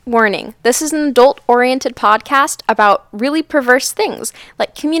Warning, this is an adult-oriented podcast about really perverse things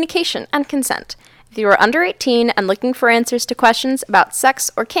like communication and consent. If you are under 18 and looking for answers to questions about sex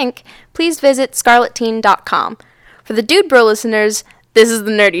or kink, please visit scarletteen.com. For the dude bro listeners, this is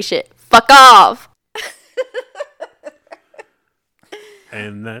the nerdy shit. Fuck off!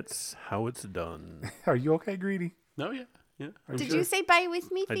 And that's how it's done. Are you okay, Greedy? No, yeah. Did you say bye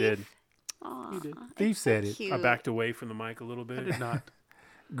with me, Thief? I did. Aw, You did. Thief said it. cute. I backed away from the mic a little bit. I did not.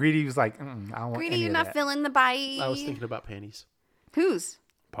 Greedy was like, I don't want Greedy, any you're of not that. feeling the bye. I was thinking about panties. Whose?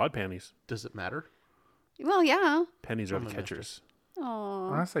 Pod panties. Does it matter? Well, yeah. Pennies are I'm the a catchers. Oh.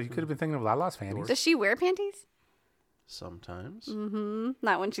 Honestly, you could have been thinking of Lala's panties. Does she wear panties? Sometimes.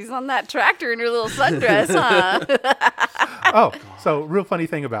 Not when she's on that tractor in her little sundress, huh? Oh, so real funny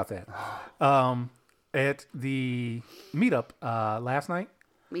thing about that. At the meetup last night,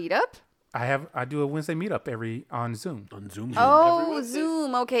 Meet up? I do a Wednesday meetup on Zoom. On Zoom. Oh,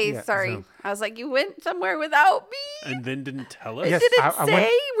 Zoom. Okay, Yeah, sorry. Zoom. I was like, you went somewhere without me? And then didn't tell us? Yes, Did it I say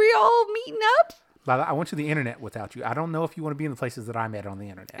went, we all meeting up? Lala, I went to the internet without you. I don't know if you want to be in the places that I'm at on the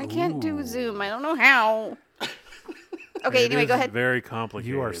internet. I can't do Zoom. I don't know how. Okay, It anyway, is go ahead. very complicated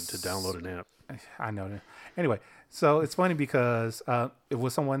You are to download an app. I know that. Anyway, so it's funny because it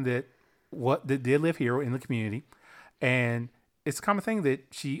was someone that did live here in the community, and it's a common thing that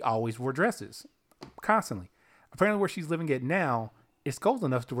she always wore dresses, constantly. Apparently, where she's living at now, it's cold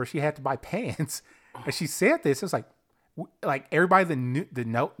enough to where she had to buy pants. And she said this, it's like everybody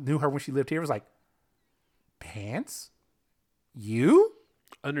that knew her when she lived here was like, pants? You?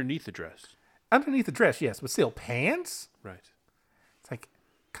 Underneath the dress. Underneath the dress, yes, but still pants? Right. It's like,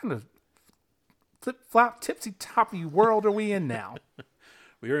 kind of flip-flop, tipsy-toppy world are we in now?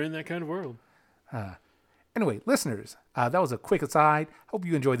 We are in that kind of world. Anyway, listeners, that was a quick aside. Hope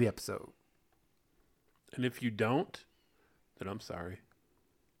you enjoyed the episode. And if you don't, then I'm sorry.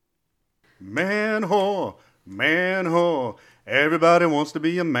 Man whore, man whore. Everybody wants to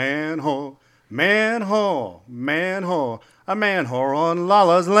be a man whore. Man whore, man whore. A man whore on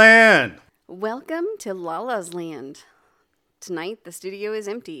Lala's land. Welcome to Lala's Land. Tonight, the studio is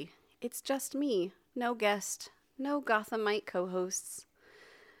empty. It's just me. No guest. No Gothamite co-hosts.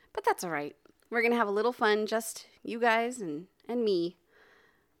 But that's all right. We're going to have a little fun, just you guys and me.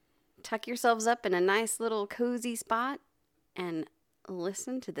 Tuck yourselves up in a nice little cozy spot and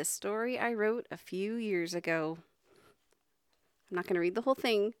listen to the story I wrote a few years ago. I'm not going to read the whole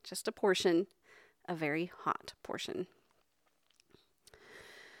thing, just a portion, a very hot portion.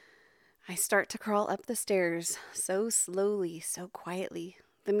 I start to crawl up the stairs, so slowly, so quietly.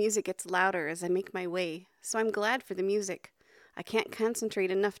 The music gets louder as I make my way, so I'm glad for the music. I can't concentrate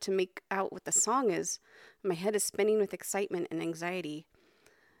enough to make out what the song is. My head is spinning with excitement and anxiety.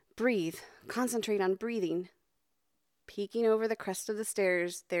 Breathe. Concentrate on breathing. Peeking over the crest of the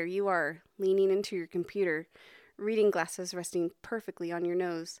stairs, there you are, leaning into your computer, reading glasses resting perfectly on your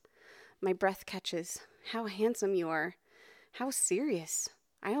nose. My breath catches. How handsome you are. How serious.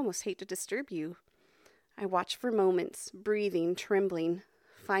 I almost hate to disturb you. I watch for moments, breathing, trembling.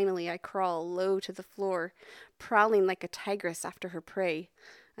 Finally, I crawl low to the floor, prowling like a tigress after her prey,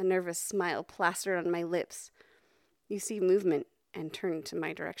 a nervous smile plastered on my lips. You see movement and turn to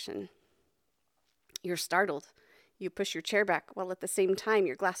my direction. You're startled. You push your chair back while at the same time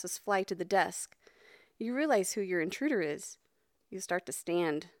your glasses fly to the desk. You realize who your intruder is. You start to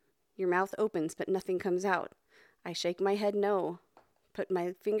stand. Your mouth opens, but nothing comes out. I shake my head no. Put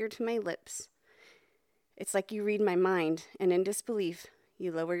my finger to my lips. It's like you read my mind, and in disbelief,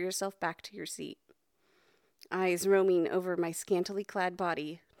 you lower yourself back to your seat. Eyes roaming over my scantily clad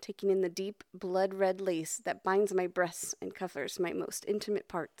body, taking in the deep, blood-red lace that binds my breasts and covers my most intimate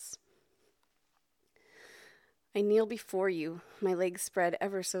parts. I kneel before you, my legs spread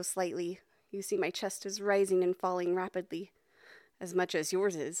ever so slightly. You see my chest is rising and falling rapidly, as much as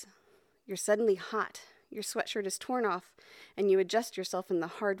yours is. You're suddenly hot. Your sweatshirt is torn off, and you adjust yourself in the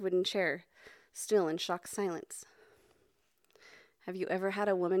hard wooden chair, still in shocked silence. Have you ever had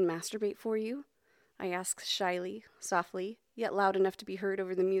a woman masturbate for you? I ask shyly, softly, yet loud enough to be heard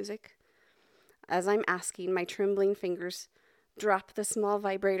over the music. As I'm asking, my trembling fingers drop the small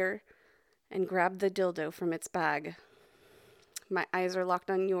vibrator and grab the dildo from its bag. My eyes are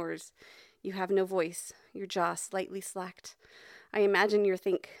locked on yours. You have no voice, your jaw slightly slacked. I imagine you're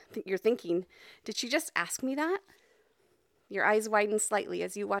thinking, did she just ask me that? Your eyes widen slightly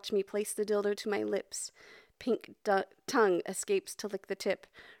as you watch me place the dildo to my lips. Pink tongue escapes to lick the tip,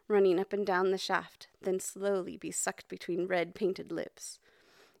 running up and down the shaft, then slowly be sucked between red painted lips.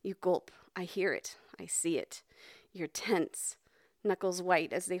 You gulp. I hear it. I see it. You're tense, knuckles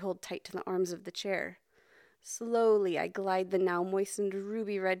white as they hold tight to the arms of the chair. Slowly, I glide the now moistened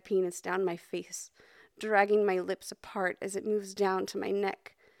ruby red penis down my face, dragging my lips apart as it moves down to my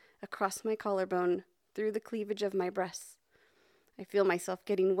neck, across my collarbone, through the cleavage of my breasts. I feel myself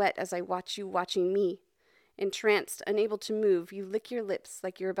getting wet as I watch you watching me. Entranced, unable to move, you lick your lips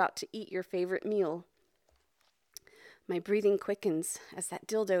like you're about to eat your favorite meal. My breathing quickens as that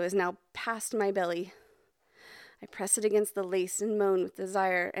dildo is now past my belly. I press it against the lace and moan with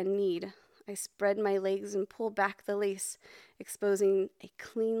desire and need. I spread my legs and pull back the lace, exposing a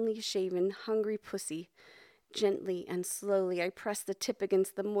cleanly shaven, hungry pussy. Gently and slowly, I press the tip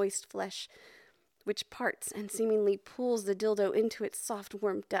against the moist flesh, which parts and seemingly pulls the dildo into its soft,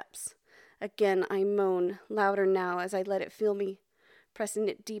 warm depths. Again, I moan, louder now as I let it feel me, pressing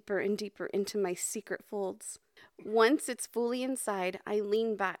it deeper and deeper into my secret folds. Once it's fully inside, I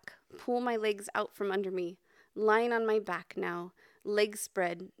lean back, pull my legs out from under me, lying on my back now, legs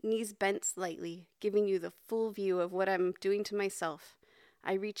spread, knees bent slightly, giving you the full view of what I'm doing to myself.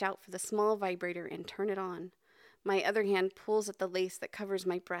 I reach out for the small vibrator and turn it on. My other hand pulls at the lace that covers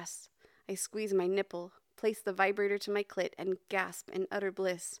my breasts. I squeeze my nipple, place the vibrator to my clit, and gasp in utter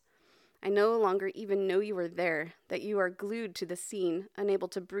bliss. I no longer even know you are there, that you are glued to the scene, unable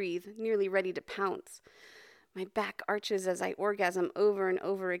to breathe, nearly ready to pounce. My back arches as I orgasm over and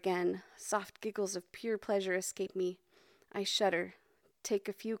over again. Soft giggles of pure pleasure escape me. I shudder, take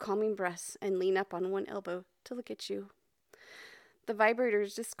a few calming breaths, and lean up on one elbow to look at you. The vibrator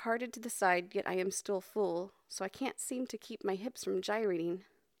is discarded to the side, yet I am still full, so I can't seem to keep my hips from gyrating.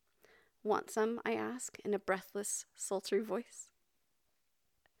 Want some? I ask, in a breathless, sultry voice.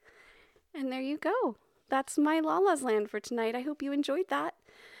 And there you go. That's my Lala's Land for tonight. I hope you enjoyed that.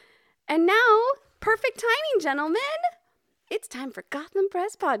 And now, perfect timing, gentlemen. It's time for Gotham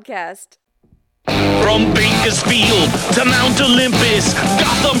Press Podcast. From Bakersfield to Mount Olympus,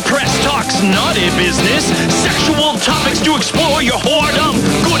 Gotham Press talks naughty business. Sexual topics to explore your whoredom.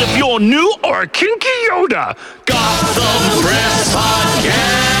 Good if you're new or a kinky Yoda. Gotham Press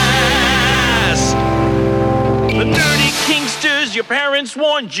Podcast. The dirty kinksters your parents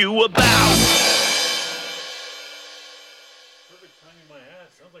warned you about. Perfect timing my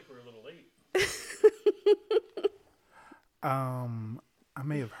ass. Sounds like we're a little late. I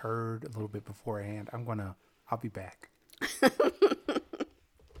may have heard a little bit beforehand. I'll be back.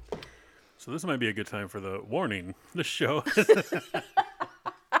 So this might be a good time for the warning. The show.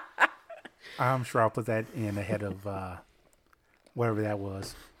 I'm sure I'll put that in ahead of whatever that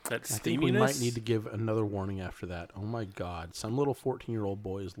was. That I think we might steaminess. need to give another warning after that. Oh my God. Some little 14-year-old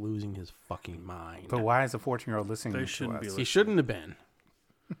boy is losing his fucking mind. But why is a 14-year-old listening They to shouldn't us? be He shouldn't have been.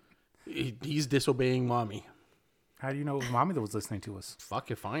 He's disobeying mommy. How do you know it was mommy that was listening to us?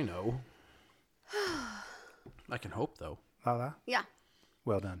 Fuck if I know. I can hope, though. Lala? Yeah,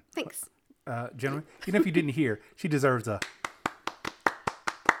 Well done. thanks. Gentlemen, even if you didn't hear, she deserves a...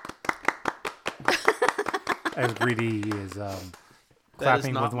 As Greedy is That is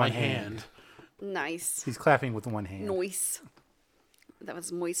clapping not with my one hand. Nice. He's clapping with one hand. Noise. That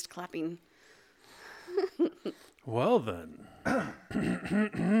was moist clapping. Well then.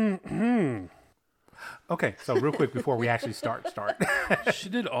 Okay, so real quick before we actually start. She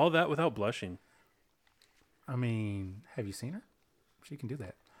did all that without blushing. I mean, have you seen her? She can do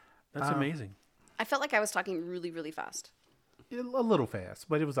that. That's amazing. I felt like I was talking really, really fast. A little fast,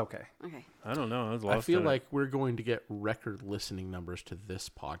 but it was okay. Okay. I don't know. I was lost. I feel in it. like we're going to get record listening numbers to this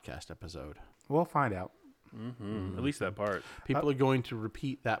podcast episode. We'll find out. At least that part. People are going to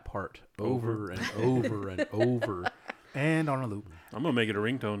repeat that part over and over and over. And on a loop. I'm gonna make it a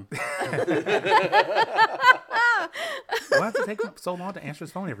ringtone. Why does it take so long to answer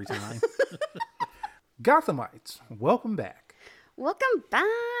his phone every time? Gothamites, welcome back. Welcome back,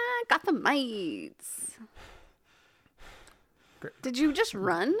 Gothamites. Did you just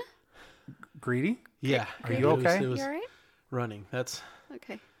run? Greedy, Yeah. Are you okay? It was You all right? running. That's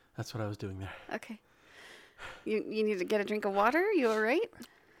Okay. what I was doing there. Okay. You need to get a drink of water? You all right?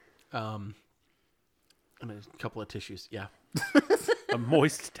 And a couple of tissues. Yeah. A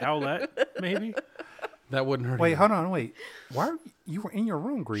moist towelette, maybe. That wouldn't hurt. Wait, either. hold on, wait. Why you were in your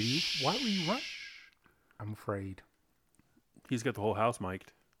room, Greedy? Why were you running? I'm afraid. He's got the whole house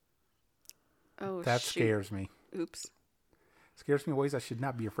mic'd. Oh, That shoot. scares me. Oops. Scares me in ways I should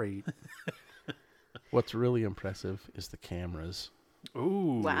not be afraid. What's really impressive is the cameras.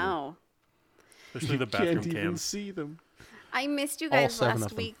 Ooh. Wow. Especially the bathroom Can't even cams. see them. I missed you All guys 7 last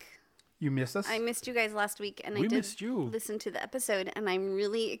of them. week. You missed us? I missed you guys last week, and I We did missed you. listen to the episode, and I'm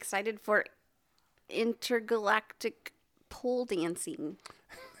really excited for intergalactic pole dancing.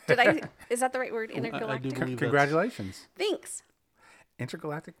 Is that the right word? I do Intergalactic? believe that's- Congratulations. Thanks.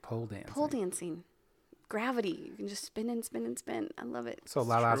 Intergalactic pole dance. Pole dancing. gravity. You can just spin and spin and spin. I love it. So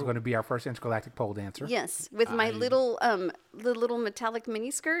Lala's going to be our first intergalactic pole dancer. Yes, with my little the little metallic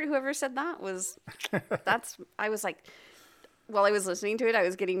mini skirt. Whoever said that was I was like, while I was listening to it, I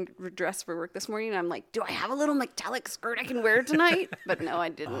was getting dressed for work this morning, and I'm like, do I have a little metallic skirt I can wear tonight? But no, I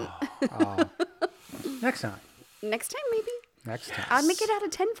didn't. Next time. Next time, maybe. Next time. I'll make it out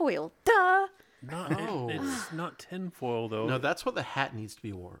of tinfoil. Duh. It's not tinfoil though. No, that's what the hat needs to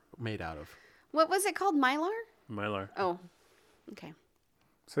be made out of. What was it called? Mylar? Mylar. Oh, okay.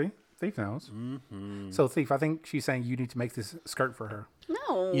 See? Thief knows. So, Thief, I think she's saying you need to make this skirt for her.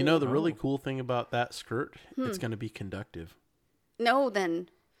 No. You know, the really cool thing about that skirt, it's going to be conductive. No, then.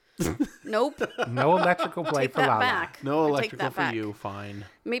 Nope. No electrical play Take for that Lala. back. No I take electrical that for back. you, fine.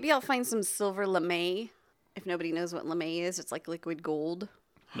 Maybe I'll find some silver lame. If nobody knows what lame is, it's like liquid gold.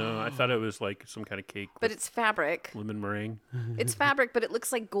 No, I thought it was like some kind of cake But with it's fabric. lemon meringue. It's fabric, but it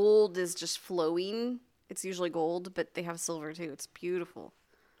looks like gold is just flowing. It's usually gold, but they have silver too. It's beautiful.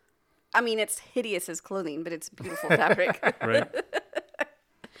 I mean, it's hideous as clothing, but it's beautiful fabric. Right?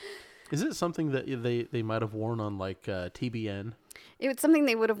 Is it something that they might have worn on like TBN? It's something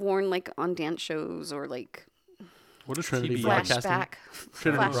they would have worn like on dance shows or like What is Trinity TBN? Broadcasting? flashback.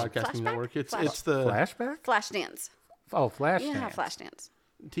 Trinity Flash- Broadcasting flashback? Network. It's Flash- it's the Flashback? Flash dance. Oh, Flash Yeah, Dance. flash dance.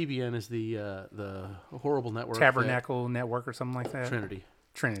 TBN is the horrible network. Tabernacle Network or something like that. Trinity.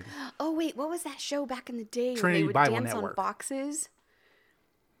 Trinity. Oh wait, what was that show back in the day Trinity when they would Bible dance Network. on boxes?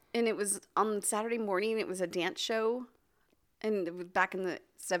 And it was on Saturday morning. It was a dance show, and it was back in the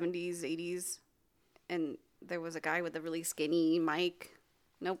 70s, 80s. And there was a guy with a really skinny mic.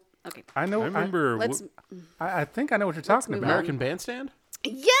 Nope. Okay. I know. I remember. Let's. I think I know what you're talking move about. American Bandstand?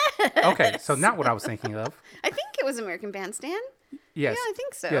 Yeah. Okay, so not what I was thinking of. I think it was American Bandstand. Yes. Yeah, I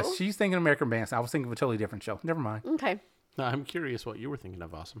think so. Yes, she's thinking American Bandstand. I was thinking of a totally different show. Never mind. Okay. No, I'm curious what you were thinking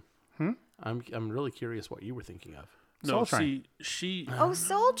of, Awesome. I'm really curious what you were thinking of. No, Soul Train. see, she. Oh,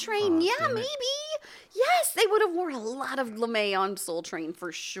 Soul Train. Yeah, damn it. maybe. Yes, they would have worn a lot of LeMay on Soul Train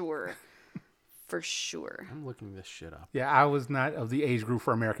for sure. For sure. I'm looking this shit up. Yeah, I was not of the age group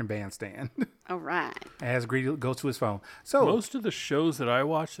for American Bandstand. All right. As Greedy goes to his phone. So, Most of the shows that I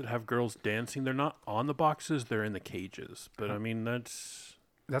watch that have girls dancing, they're not on the boxes; they're in the cages. But I mean, that's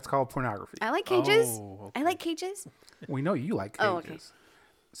that's called pornography. I like cages. Oh, I like cages. We know you like cages. Oh, okay.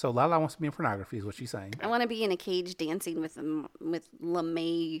 So Lala wants to be in pornography, is what she's saying. I want to be in a cage dancing with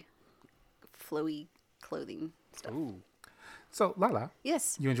LeMay flowy clothing stuff. So Lala,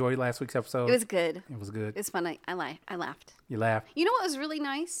 Yes. you enjoyed last week's episode? It was good. It was good. It was fun. I laughed. You laughed. You know what was really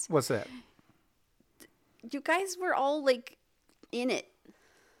nice? What's that? You guys were all like in it.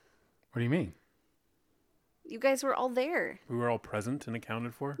 What do you mean? You guys were all there. we were all present and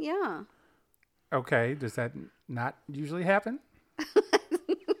accounted for. Yeah. Okay, does that not usually happen?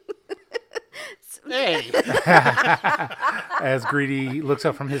 Hey! As Greedy looks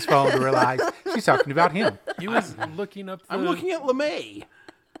up from his phone to realize she's talking about him. He was looking up. I'm looking at LeMay.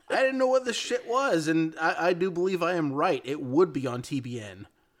 I didn't know what this shit was, and I do believe I am right. It would be on TBN.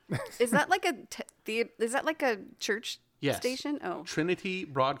 Is that like is that like a church Yes. station? Oh. Trinity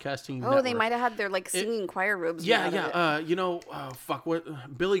Broadcasting Oh, Network. they might have had their like singing choir robes. Yeah, made out of it. yeah. Fuck,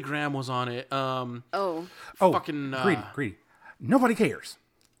 what? Billy Graham was on it. Oh. Oh, Fucking, Greedy. Nobody cares.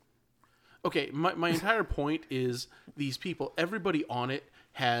 Okay, my entire point is these people, everybody on it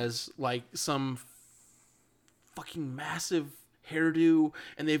has like some fucking massive hairdo,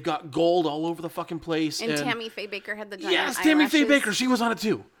 and they've got gold all over the fucking place. And Tammy Faye Baker had the giant yes, Tammy Faye eyelashes. Baker, she was on it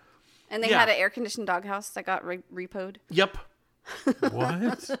too. And they yeah. had an air-conditioned doghouse that got repoed. Yep.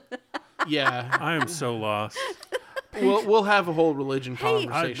 What? Yeah. I am so lost. we'll have a whole religion Hey,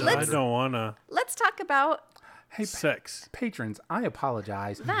 conversation. I later. don't wanna. Let's talk about... Hey, Sex. patrons, I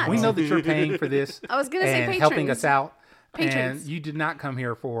apologize. That. We know that you're paying for this. I was gonna say and helping patrons. us out. Patrons. And you did not come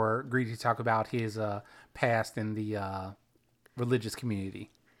here for Greedy to talk about his past in the religious community.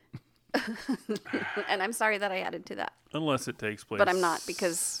 And I'm sorry that I added to that. Unless it takes place. But I'm not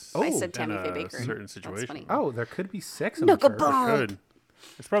because I Oh. said Tammy in Faye a Baker. certain That's situation. funny. Oh, there could be sex in the Knuckle church. bump. Good.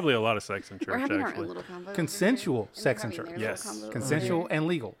 There's probably a lot of sex in We're church, having our actually. own little combo. over Consensual here. And sex they're in having church. their Yes. little combo over Consensual and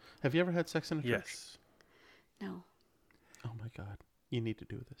legal. Have you ever had sex in a church? Yes. there. No. Oh my God. You need to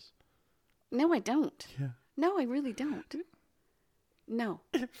do this. No, I don't. Yeah. No, I really don't. No.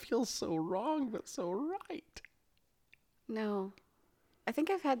 It feels so wrong, but so right. No. I think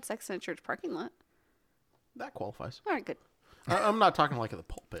I've had sex in a church parking lot. That qualifies. All right, good. I'm not talking like at the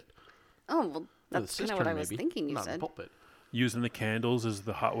pulpit. Oh, well, Or that's the kind of what I cistern, was maybe. thinking you Not in said. the pulpit. Using the candles as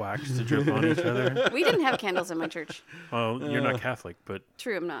the hot wax to drip on each other. We didn't have candles in my church. Well, you're not Catholic, but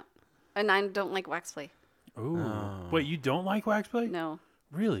True, I'm not. And I don't like wax play. ooh. Wait, you don't like wax play? No.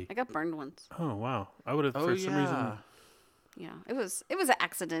 Really? I got burned once. Oh wow! I would have Oh for some reason. Yeah, it was an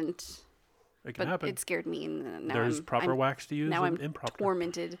accident, It can but happen. it scared me, and now There's proper I'm, wax to use. now and I'm improper.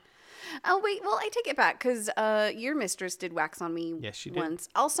 tormented. Oh wait, well I take it back because your mistress did wax on me Yes, she did. once.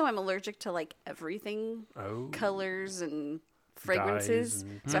 Also, I'm allergic to like everything, Oh. colors and fragrances,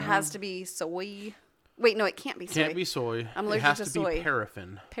 and- so it has to be soy. Wait, no, it can't be soy. Can't be soy. I'm It allergic has to to soy. be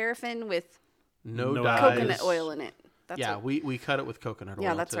paraffin. Paraffin with No, No dyes. coconut oil in it. That's Yeah, what, we cut it with coconut oil.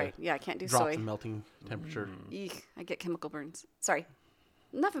 yeah, that's to right. Yeah, I can't do Drop soy. the melting temperature. Eek, I get chemical burns. Sorry.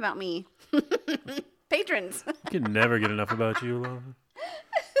 Enough about me. Patrons. You can never get enough about you, Love.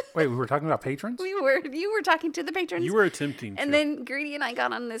 Wait, we were talking about patrons? You were talking to the patrons. You were attempting and to. then Greedy and I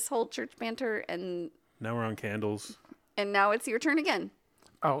got on this whole church banter, and Now we're on candles. now it's your turn again.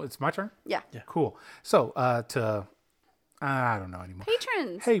 Oh, it's my turn? Yeah. Cool. So, I don't know anymore.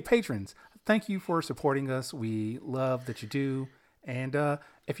 Patrons. Hey, patrons, thank you for supporting us. We love that you do. And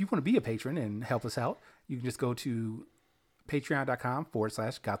if you want to be a patron and help us out, you can just go to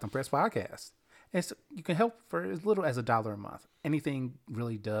patreon.com/Gotham Press Podcast. You can help for as little as $1 a month. Anything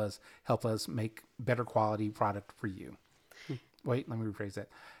really does help us make better quality product for you. Wait, let me rephrase that.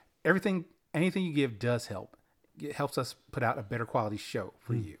 Anything you give does help. It helps us put out a better quality show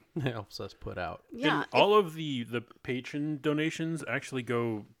for you. It helps us put out. Yeah. And all of the patron donations actually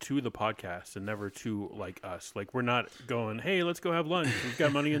go to the podcast and never to like us. Like we're not going, hey, let's go have lunch. We've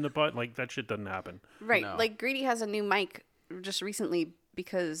got money in the pot. Like that shit doesn't happen. Right. No. Like Greedy has a new mic just recently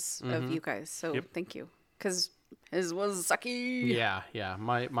because of you guys. So Yep. thank you. Because his was sucky. Yeah.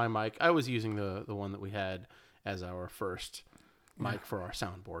 My mic. I was using the one that we had as our first mic for our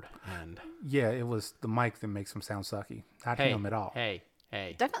soundboard. And Yeah, it was the mic that makes him sound sucky. Not him at all. Hey.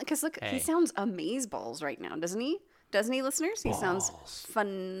 Definitely. Because look, Hey. he sounds amazeballs right now, doesn't he? Doesn't he, listeners? He sounds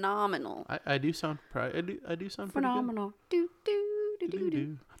phenomenal. I do sound. I do sound pretty Phenomenal. Do, do, do, do, do.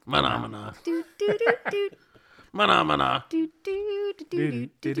 good. Phenomena. Do, do, do, do. Phenomena. Do, do, do, do,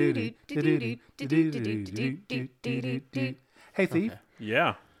 do, do, do, do, do, do, do, do, do, do, do, do. Hey, Thief,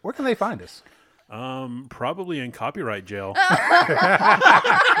 Yeah. where can they find us? Probably in copyright jail.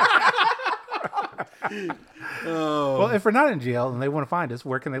 Well, if we're not in jail and they want to find us,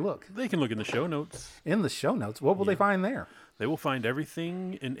 where can they look? They can look in the show notes. In the show notes. What will they find there? They will find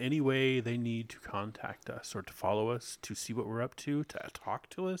everything in any way they need to contact us or to follow us, to see what we're up to talk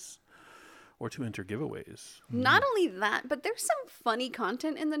to us, or to enter giveaways. Not only that, but there's some funny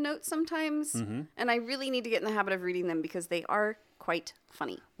content in the notes sometimes, and I really need to get in the habit of reading them because they are quite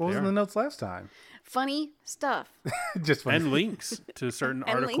funny. What was in the notes last time? Funny stuff. Just funny. And links to certain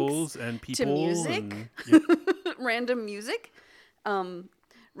And articles links and to people. music. And, yep. Random music.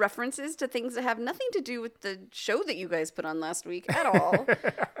 References to things that have nothing to do with the show that you guys put on last week at all.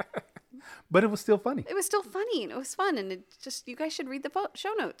 But it was still funny. It was still funny and it was fun, and it just, you guys should read the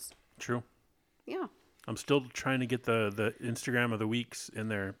show notes. True. Yeah. I'm still trying to get the Instagram of the weeks in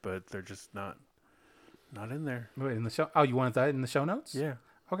there, but they're just not in there. Wait, in the show. Oh, you wanted that in the show notes? Yeah.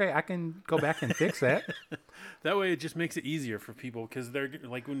 Okay, I can go back and fix that. That way it just makes it easier for people because they're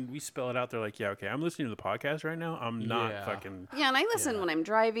like, when we spell it out, they're like, yeah, okay, I'm listening to the podcast right now. I'm not Yeah. fucking. Yeah, and I listen when I'm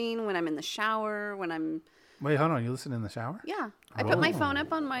driving, when I'm in the shower, when I'm... Wait, hold on. You listen in the shower? Yeah. I put my phone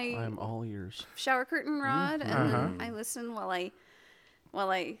up on my I'm all ears. shower curtain rod, and then I listen while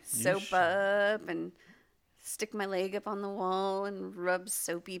I soap up and stick my leg up on the wall and rub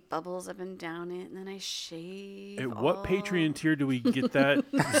soapy bubbles up and down it, and then I shave. At what all- Patreon tier do we get that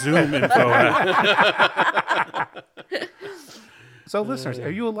Zoom info at? So, listeners,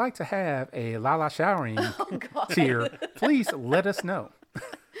 if you would like to have a Lala showering tier, please let us know.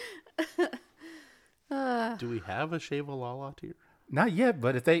 Do we have a Shave-a-Lala tier? Not yet,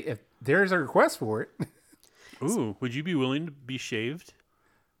 but if there's a request for it, Ooh, would you be willing to be shaved?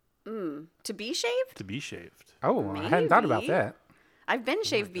 To be shaved? To be shaved. oh, I hadn't thought about Maybe. that. I've been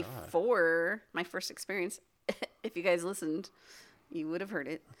shaved before my first experience. If you guys listened, you would have heard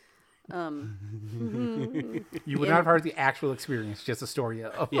it. You would not have heard the actual experience, just a story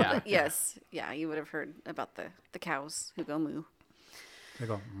of. Yeah. Yes. Yeah, you would have heard about the cows who go moo. They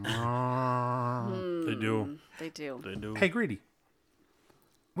go, "Meow." They do. They do. They do. Hey, Greedy.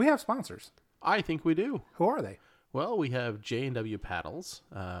 We have sponsors. I think we do. Who are they? Well, we have J&W Paddles.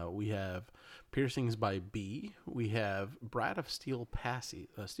 We have Piercings by B. We have Brat of Steel Passy,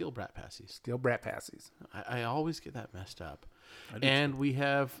 Steel Brat Passies. Steel Brat Passies. I always get that messed up. And we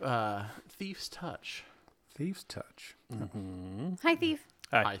have Thief's Touch. Thief's Touch. Hi, Thief.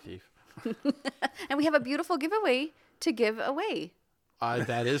 Hi, Thief. And we have a beautiful giveaway to give away.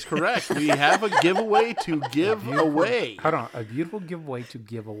 That is correct. We have a giveaway to give away. Hold on. A beautiful giveaway to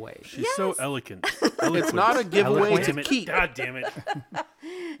give away. She's so elegant. It's not a giveaway Eloquent. to Damn it. keep. God damn it.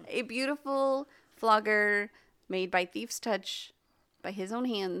 A beautiful flogger made by Thief's Touch, by his own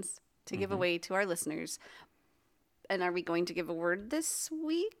hands, to give away to our listeners. And are we going to give a word this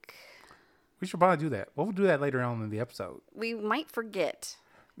week? We should probably do that. We'll do that later on in the episode. We might forget.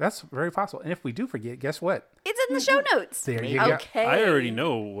 That's very possible. And if we do forget, guess what? It's in the show notes. There you go. Okay. I already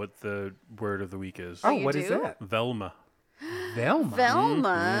know what the word of the week is. Oh, you what is do? that? Velma. Velma.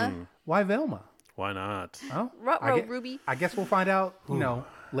 Velma. Why Velma? Why not? Oh, Ruh-roh, Ruby. I guess we'll find out,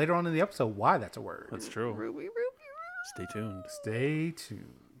 later on in the episode why that's a word. That's true. Ruby. Stay tuned. Stay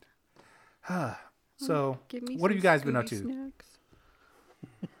tuned. So, Give me what have some you guys been up Scooby to? snacks.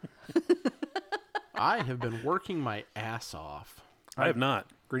 I have been working my ass off. I have not.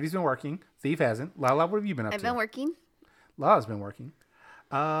 Greedy's been working. Thief hasn't. Lala, what have you been up I've to? been working. Lala's been working.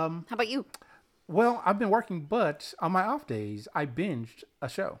 How about you? Well, I've been working, but on my off days, I binged a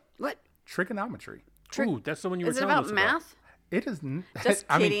show, What? Trigonometry. Ooh, that's the one you were Is it telling about us math? It is. Just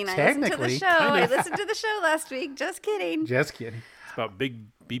I kidding. mean, I listened to the technically, show. I listened to the show last week. Just kidding. just kidding. It's about big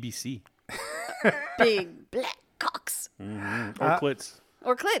BBC. Big black cocks. Or Uh, clits.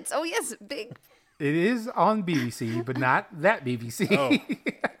 Or clits. Oh, yes. Big. It is on BBC, but not that BBC.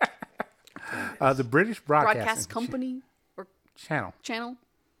 The British Broadcast Broadcasting Company. Or Channel. channel.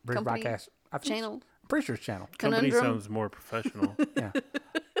 British Company. Broadcast. I think Channel. I'm pretty sure it's Channel. Company Conundrum. sounds more professional. Yeah.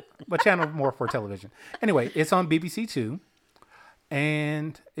 But Channel more for television. Anyway, it's on BBC Two.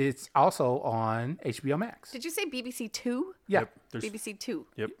 And it's also on HBO Max. Did you say BBC Two? Yeah. Yep. There's, BBC Two.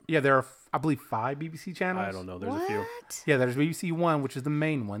 Yep. Yeah, there are, I believe, 5 BBC channels. I don't know. There's What? a few. Yeah, there's BBC One, which is the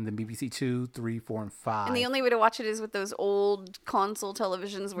main one, then BBC 2, 3, 4, and 5. And the only way to watch it is with those old console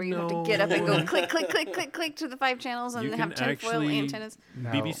televisions where you have to get up and go click, click, click, click, click to the 5 channels and You have can tinfoil actually- antennas.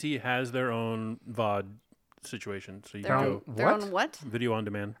 No. BBC has their own VOD situation. So you Their can own- go Their What? own what? video on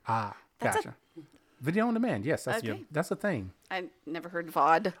demand. Ah, That's a- gotcha. Video on demand, yes, that's Okay. that's a thing. I never heard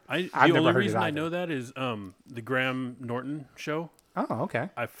VOD. I've The never only heard it reason I either. know that is the Graham Norton show. Oh, okay.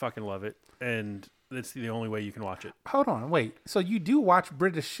 I fucking love it. And it's the only way you can watch it. Hold on, wait. So you do watch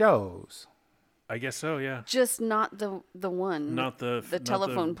British shows? I guess so, yeah. Just not the one. Not the the not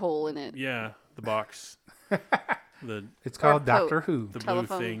telephone pole in it. Yeah, the box. the It's called Or Doctor Who. the blue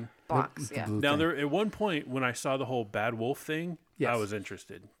Telephone thing. box. The Yeah. blue Now thing. there at one point when I saw the whole Bad Wolf thing, I Yes. was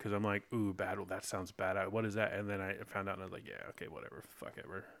interested because I'm like, ooh, Bad Wolf, that sounds bad. What is that? And then I found out and I was like, yeah, okay, whatever, fuck it.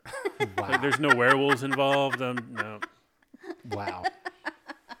 Wow. Like, there's no werewolves involved. No Wow.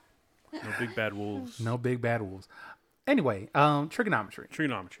 big bad wolves. No big bad wolves. Anyway, trigonometry.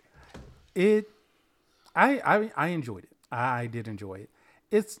 Trigonometry. I enjoyed it. I did enjoy it.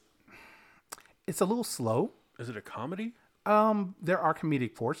 It's a little slow. Is it a comedy? There are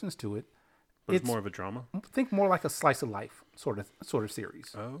comedic portions to it. But it's more of a drama. Think more like a slice of life sort of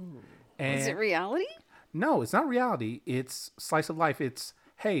series. Oh. And Is it reality? no, it's not reality. It's slice of life. It's,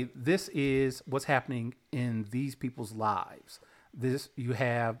 hey, this is what's happening in these people's lives. You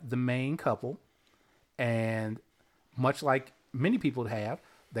have the main couple, and much like many people have,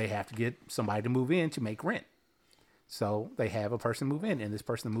 they have to get somebody to move in to make rent. So they have a person move in, and this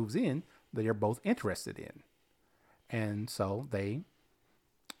person that moves in, they are both interested in. And so they,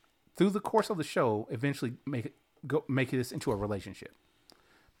 through the course of the show, eventually make this into a relationship,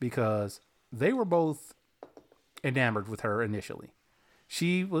 because they were both enamored with her initially.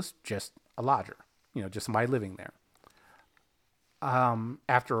 She was just a lodger, just somebody living there.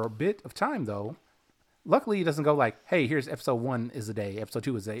 After a bit of time, though, luckily it doesn't go like, hey, here's episode 1 is a day, episode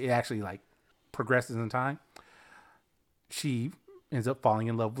 2 is a day. It actually like progresses in time. She ends up falling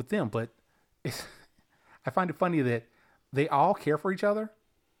in love with them, but I find it funny that they all care for each other,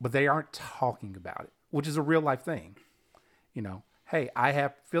 but they aren't talking about it, which is a real life thing. Hey, I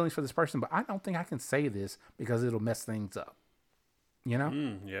have feelings for this person, but I don't think I can say this because it'll mess things up.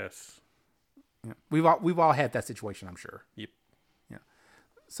 Yes. Yeah. We've all had that situation, I'm sure. Yep.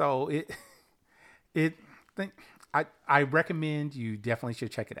 So I recommend you definitely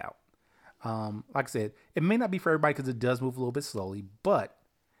should check it out. Like I said, it may not be for everybody because it does move a little bit slowly, but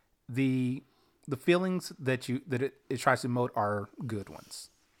the feelings that it tries to emote are good ones.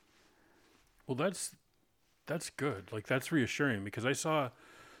 Well, that's good. Like, that's reassuring because I saw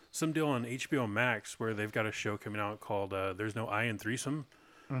some deal on HBO Max where they've got a show coming out called There's No I in Threesome.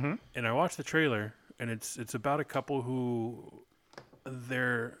 Mm-hmm. And I watched the trailer, and it's about a couple who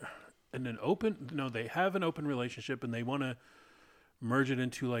they're in they have an open relationship and they want to merge it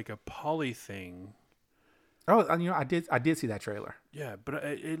into like a poly thing. Oh, I did see that trailer. Yeah, but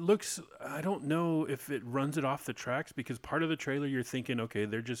it looks, I don't know if it runs it off the tracks because part of the trailer you're thinking, okay,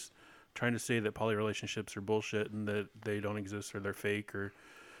 they're just trying to say that poly relationships are bullshit and that they don't exist or they're fake or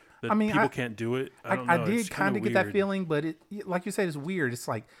that I mean, people can't do it. I don't know. I It's did kind kinda of get that weird. feeling, but it, like you said, it's weird. It's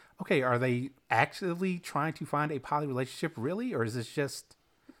like, okay, are they actually trying to find a poly relationship really, or is this just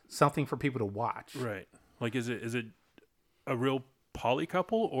something for people to watch? Right. Like, is it a real poly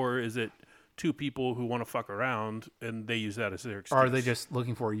couple, or is it two people who want to fuck around and they use that as their excuse? Or are they just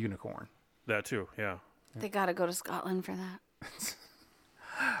looking for a unicorn? that too? Yeah. They gotta go to Scotland for that.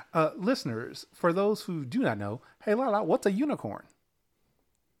 Listeners, for those who do not know, hey Lala, what's a unicorn?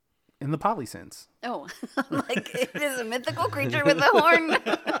 In the poly sense. Oh, like it is a mythical creature with a horn.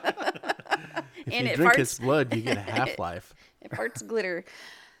 If And you it drink farts. its blood, you get a half-life. It farts glitter.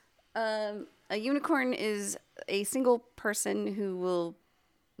 A unicorn is a single person who will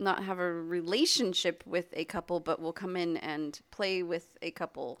not have a relationship with a couple, but will come in and play with a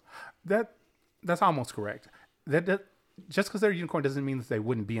couple. That's almost correct. That just because they're a unicorn doesn't mean that they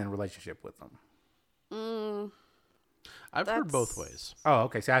wouldn't be in a relationship with them. I've heard both That's- ways. Oh,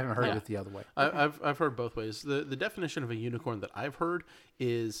 okay. See, I haven't heard Yeah. it the other way. I've heard both ways. The definition of a unicorn that I've heard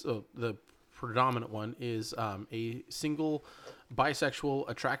is the predominant one is a single bisexual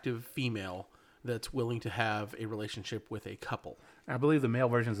attractive female that's willing to have a relationship with a couple. I believe the male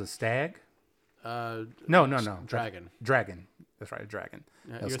version is a stag. Uh, No. dragon. Dragon. That's right, a dragon.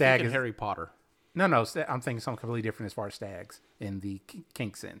 Yeah, No, you're stag thinking is Harry Potter. no. I'm thinking something completely different as far as stags in the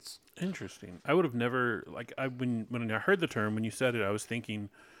kink sense. Interesting. I would have never when I heard the term when you said it, I was thinking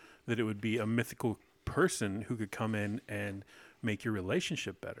that it would be a mythical person who could come in and make your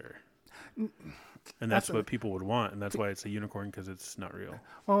relationship better. And that's what people would want, and that's why it's a unicorn, because it's not real.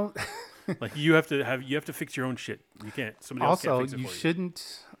 Well, Like you have to fix your own shit. You can't. Somebody else also can't fix it you for you.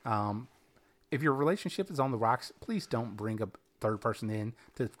 shouldn't. If your relationship is on the rocks, please don't bring a third person in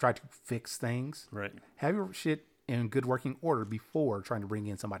to try to fix things. Right. Have your shit in good working order before trying to bring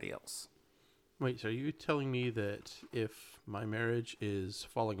in somebody else. Wait, so are you telling me that if my marriage is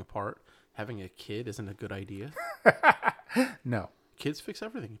falling apart, having a kid isn't a good idea? No. Kids fix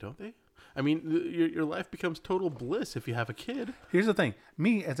everything, don't they? I mean, your life becomes total bliss if you have a kid. Here's the thing.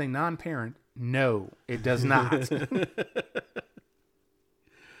 Me as a non-parent, no, it does not.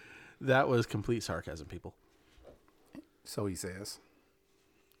 That was complete sarcasm, people. So he says.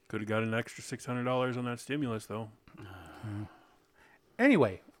 Could have got an extra $600 on that stimulus, though.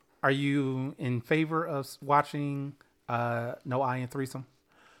 Anyway, are you in favor of watching No I in Threesome?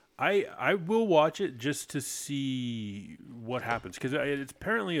 I will watch it just to see what happens, because it's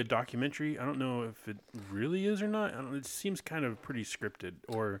apparently a documentary. I don't know if it really is or not. It seems kind of pretty scripted,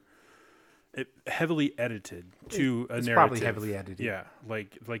 or it heavily edited to a It's narrative. probably heavily edited. Yeah,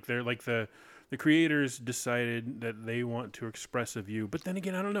 like they're like the creators decided that they want to express a view, but then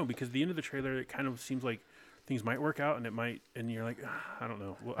again, I don't know, because the end of the trailer, it kind of seems like things might work out, and it might, and you're like, I don't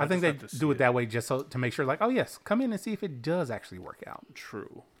know. Well, I think they just have to do see it that way just so to make sure, like, oh yes, come in and see if it does actually work out.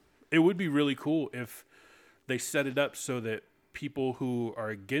 True. It would be really cool if they set it up so that people who are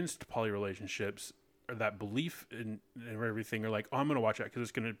against poly relationships, or that belief in everything, are like, oh, I'm going to watch that because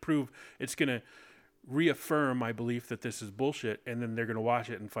it's going to reaffirm my belief that this is bullshit. And then they're going to watch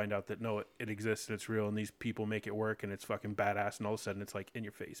it and find out that, no, it exists and it's real and these people make it work and it's fucking badass. And all of a sudden it's like, in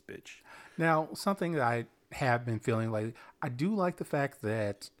your face, bitch. Now, something that I have been feeling like, I do like the fact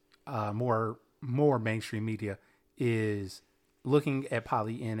that more mainstream media is looking at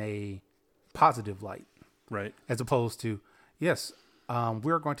poly in a positive light, Right. as opposed to, yes,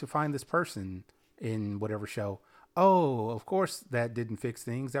 we're going to find this person in whatever show. Oh, of course that didn't fix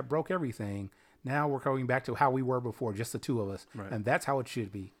things. That broke everything. Now we're going back to how we were before, just the two of us. Right. And that's how it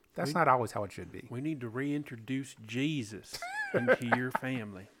should be. That's not always how it should be. We need to reintroduce Jesus into your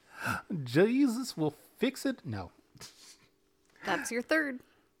family. Jesus will fix it. No. That's your third.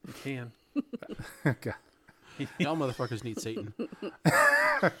 You can. Okay. Y'all motherfuckers need Satan.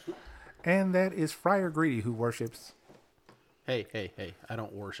 And that is Friar Greedy, who worships. Hey, I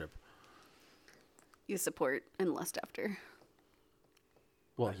don't worship. You support and lust after.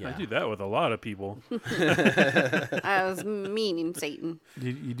 Well, yeah. I do that with a lot of people. I was meaning Satan.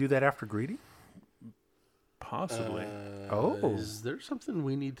 Did you do that after Greedy? Possibly. Oh. Is there something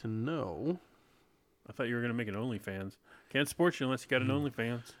we need to know? I thought you were going to make an OnlyFans. Can't support you unless you got an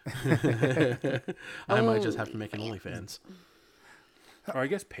OnlyFans. I might just have to make an OnlyFans. Or I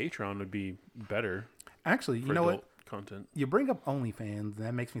guess Patreon would be better Actually, for you know adult what? content. You bring up OnlyFans,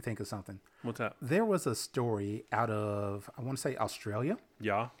 that makes me think of something. What's that? There was a story out of, I want to say Australia.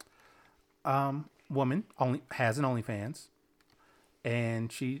 Yeah. Woman only has an OnlyFans,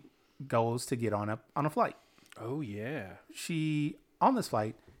 and she goes to get on a flight. Oh, yeah. She, on this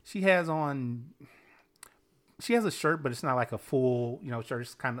flight, she has a shirt, but it's not like a full, shirt.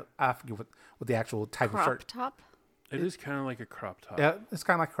 It's kind of, I forget what the actual type of Crop shirt. top. It is kind of like a crop top, it's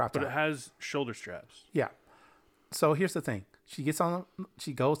kind of like a crop top. but it has shoulder straps. Yeah. So here's the thing. She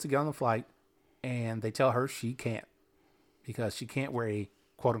goes to get on the flight, and they tell her she can't because she can't wear a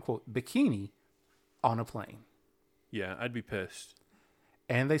quote unquote bikini on a plane. Yeah, I'd be pissed.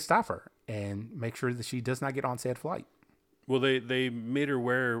 And they stop her and make sure that she does not get on said flight. Well, they made her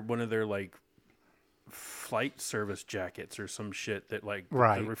wear one of their like flight service jackets or some shit that like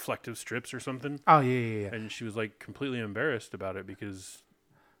Right. the reflective strips or something. Oh yeah. And she was like completely embarrassed about it because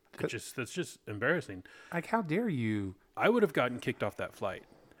that's just embarrassing. Like, how dare you? I would have gotten kicked off that flight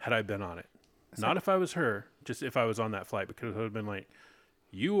had I been on it. Not if I was her, just if I was on that flight, because it would have been like,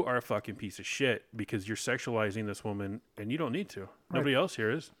 you are a fucking piece of shit because you're sexualizing this woman and you don't need to. Nobody else here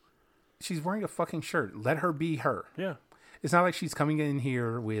is. She's wearing a fucking shirt. Let her be her. Yeah. It's not like she's coming in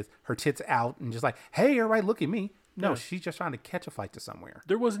here with her tits out and just like, hey, everybody, look at me. No, Yeah. she's just trying to catch a flight to somewhere.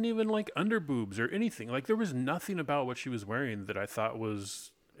 There wasn't even like underboobs or anything. Like there was nothing about what she was wearing that I thought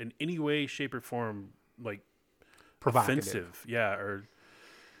was in any way, shape, or form like Provocative. offensive. Yeah. Or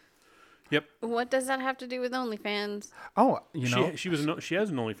yep. What does that have to do with OnlyFans? Oh, you know, She has an OnlyFans.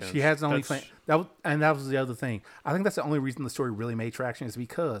 she has an That's- OnlyFans. That was the other thing. I think that's the only reason the story really made traction is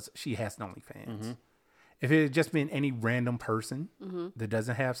because she has an OnlyFans. Mm-hmm. If it had just been any random person that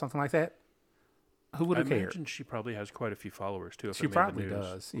doesn't have something like that, who would I have cared? imagine she probably has quite a few followers too. If She it made the probably news.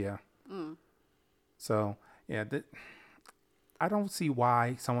 does, yeah. So, yeah, I don't see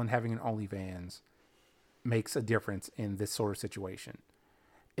why someone having an OnlyFans makes a difference in this sort of situation.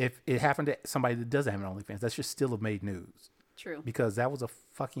 If it happened to somebody that doesn't have an OnlyFans, that should still have made news True. because that was a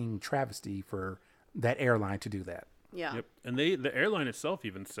fucking travesty for that airline to do that. Yeah. Yep. And the airline itself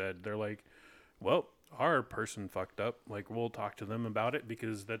even said, they're like, well, our person fucked up. Like, we'll talk to them about it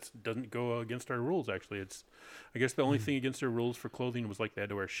because that doesn't go against our rules. Actually, it's, I guess the only thing against their rules for clothing was like they had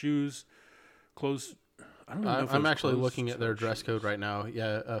to wear shoes, clothes. I don't know. If it I'm was actually clothes looking at their or dress shoes. code right now.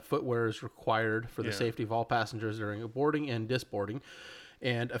 Yeah, footwear is required for the Yeah. safety of all passengers during boarding and disboarding.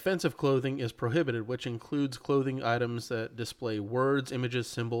 And offensive clothing is prohibited, which includes clothing items that display words, images,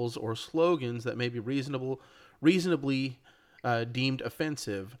 symbols, or slogans that may be reasonably deemed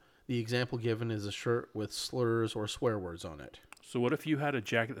offensive. The example given is a shirt with slurs or swear words on it. So what if you had a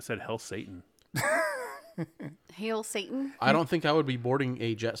jacket that said "Hell Satan"? Hail Satan. I don't think I would be boarding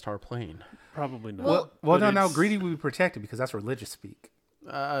a Jetstar plane. Probably not. Well, But no, it's- greedy would be protected because that's religious speak.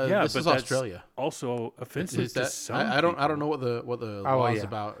 Yeah, this but is that's Australia. Also offensive Is to that, some I don't people. know what the Oh, laws yeah.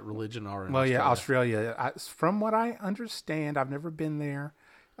 about religion are in Well, Australia. yeah, Australia, from what I understand, I've never been there,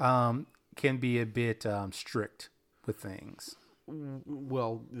 can be a bit strict with things.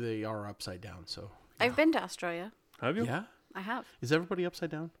 Well, they are upside down, so I've been to Australia. Have you? yeah. I have. Is everybody upside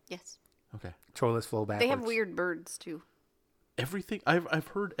down? Yes. Okay. Toilets flow backwards. They have weird birds too. Everything I've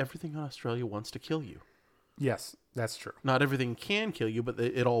heard everything in Australia wants to kill you. Yes, that's true. Not everything can kill you, but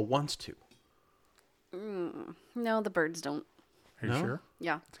it all wants to. No, the birds don't. Are you No? sure?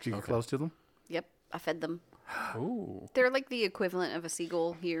 Yeah. Did you get close to them? Yep. I fed them. Ooh. They're like the equivalent of a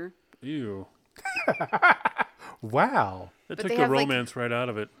seagull here. Ew. Wow. That But took they the have, like- romance right out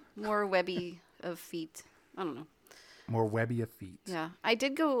of it. More webby of feet. I don't know. More webby of feet. Yeah. I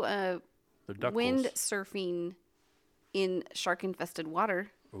did go The duckles. wind surfing in shark infested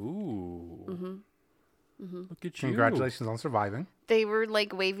water. Ooh. Look at you. Congratulations on surviving. They were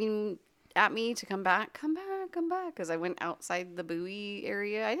like waving at me to come back, come back, come back. Because I went outside the buoy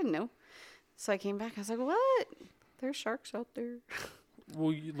area. I didn't know. So I came back. I was like, what? There's sharks out there.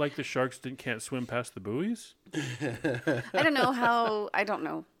 Well, like the sharks can't swim past the buoys? I don't know how. I don't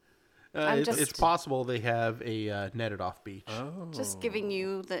know. I'm It's just- possible they have a netted off beach. Just giving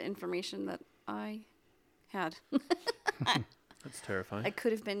you the information that I had. That's terrifying. I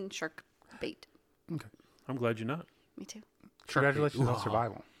could have been shark bait. I'm glad you're not. Me too. Congratulations on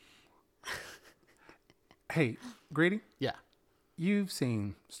survival. Hey, Greedy, Yeah, you've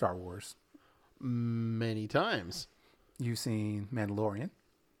seen Star Wars. many times, You've seen Mandalorian.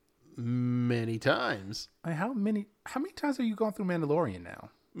 many times, How many times have you gone through Mandalorian now?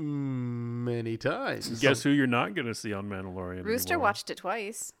 many times. Guess who you're not going to see on Mandalorian Rooster anymore? watched it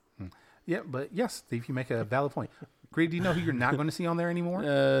twice. Yeah, but yes, Steve, you make a valid point. Greedy, do you know who you're not going to see on there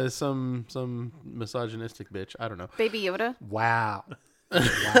anymore? Some misogynistic bitch. I don't know. Baby Yoda. Wow.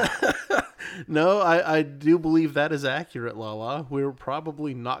 No, I do believe that is accurate, Lala. We're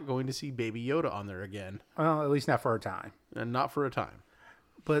probably not going to see Baby Yoda on there again, Well, at least not for a time. and not for a time.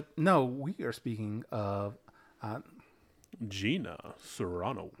 But no, we are speaking of. Gina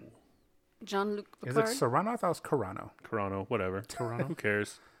Serrano. Jean-Luc Is Picard. it Serrano? I thought it was Carano. Carano, whatever. Carano. Who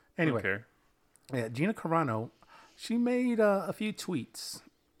cares? Anyway. I don't care. Yeah, Gina Carano, she made a few tweets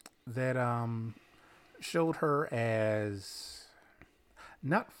that showed her as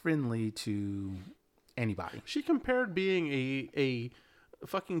not friendly to anybody. She compared being a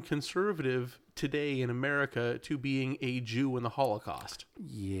fucking conservative today in America to being a Jew in the Holocaust.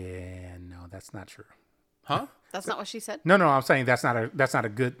 Yeah, no, that's not true. Huh? That's not what she said. No, I'm saying that's not a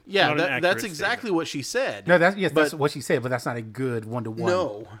good. Yeah, Not an accurate that's exactly what she said. No, that's But- what she said, but that's not a good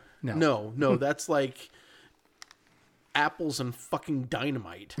one-to-one. No, that's like apples and fucking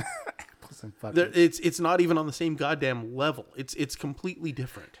dynamite. Listen, fuck it. It's not even on the same goddamn level. It's completely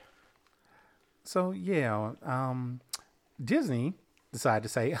different. So yeah, Disney decided to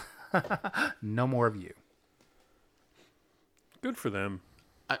say, "No more of you." Good for them.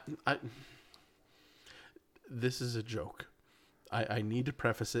 I this is a joke. I need to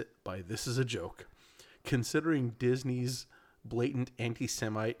preface it by this is a joke. Considering Disney's blatant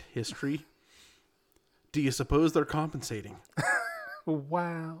anti-Semite history, do you suppose they're compensating?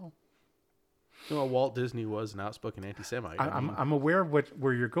 Wow. Well, Walt Disney was an outspoken anti-Semite. I'm aware of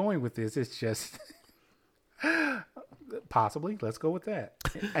where you're going with this. It's just possibly. Let's go with that.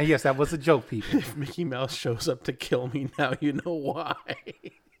 And yes, that was a joke, people. If Mickey Mouse shows up to kill me now, you know why.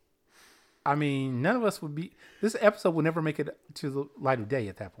 I mean, none of us would be. This episode would never make it to the light of day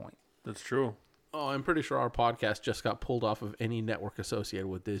at that point. That's true. Oh, I'm pretty sure our podcast just got pulled off of any network associated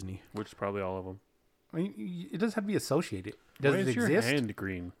with Disney. Which is probably all of them. I mean, it doesn't have to be associated. Does Why it is your exist? hand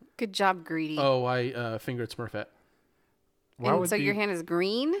green? Good job, Greedy. Oh, I fingered Smurfette. Why and would so be- your hand is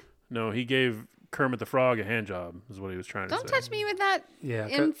green? No, he gave Kermit the Frog a hand job, is what he was trying to Don't say. touch me with that Yeah,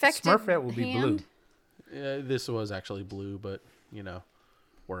 'cause infected Smurfette will be hand. blue. This was actually blue, but, you know,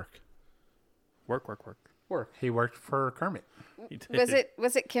 work. Work. He worked for Kermit. He did.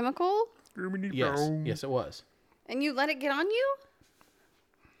 Was it chemical? Yes, it was. And you let it get on you?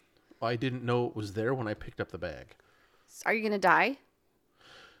 I didn't know it was there when I picked up the bag. Are you gonna die?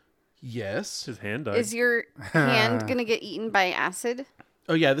 Yes. His hand died. Is your hand gonna get eaten by acid?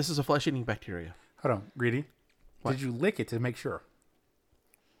 Oh, yeah, this is a flesh-eating bacteria. Hold on, Greedy. What? Did you lick it to make sure?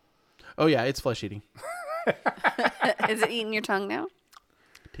 Oh, yeah, it's flesh-eating. Is it eating your tongue now?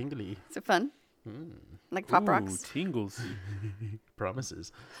 Tingly. Is it fun? Like Pop Ooh, Rocks? tingles.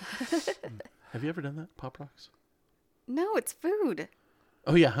 Promises. Have you ever done that, Pop Rocks? No, it's food.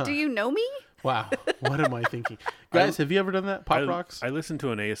 Oh, yeah, huh? Do you know me? Wow. What am I thinking? Guys, have you ever done that, Pop Rocks? I listened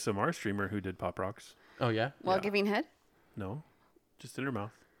to an ASMR streamer who did Pop Rocks. Oh, yeah? While giving head? No, just in her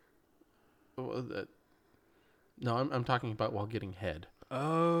mouth. Oh, no, I'm talking about while getting head.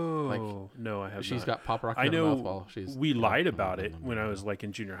 Oh, no, I have She's not. got Pop Rock I in her know mouth while she's... we lied about it when I was like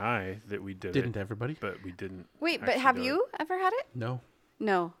in junior high that we did Didn't it, everybody? but we didn't. Wait, but actually have do it. you ever had it? No.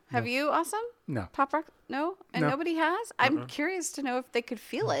 No. Have you, Awesome? No. Pop Rock? No? And No. nobody has? I'm curious to know if they could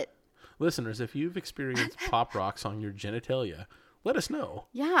feel it. Listeners, if you've experienced Pop Rocks on your genitalia, let us know.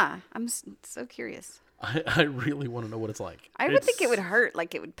 Yeah, I'm so curious. I really want to know what it's like. I would think it It's- would hurt,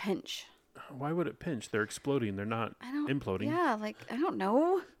 like it would pinch. Why would it pinch? They're exploding. They're not I don't. imploding. Yeah, like I don't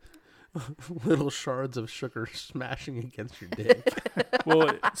know. Little shards of sugar smashing against your dick.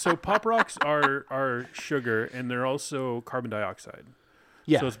 Well, so Pop Rocks are sugar, and they're also carbon dioxide.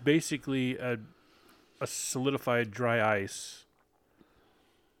 Yeah. So it's basically a solidified dry ice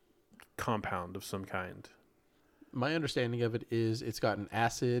compound of some kind. My understanding of it is it's got an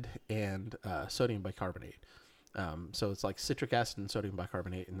acid and sodium bicarbonate. So it's like citric acid and sodium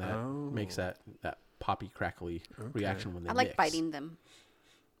bicarbonate, and that makes that poppy crackly reaction when they I like mix. biting them,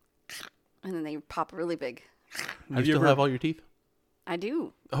 and then they pop really big. You Have still you ever- have all your teeth? I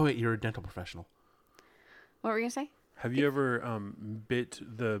do. Oh wait, you're a dental professional. What were you gonna say? Have you ever bit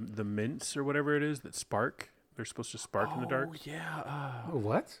the mints or whatever it is that spark? They're supposed to spark in the dark. Oh yeah.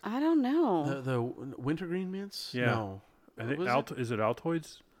 What? I don't know. The wintergreen mints? Yeah. No. I think Was it? is it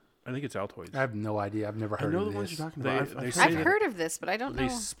Altoids? I think it's Altoids. I have no idea. I've never I heard know of the ones this. you're talking They- about. they I've say I've that heard of this, but I don't They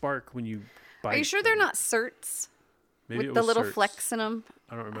know. spark when you bite. Are you sure they're them. not certs Maybe it with the was little certs. flecks in them?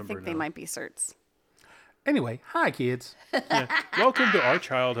 I don't remember. I think they now. might be certs. Anyway, hi kids. Welcome to our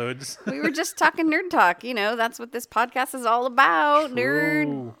childhoods. We were just talking nerd talk. You know, that's what this podcast is all about. Nerd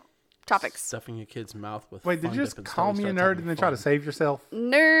Ooh. topics. Stuffing a kid's mouth with. Wait, did Fun you Dip just until call he me a starts nerd having and then try to fun. save yourself?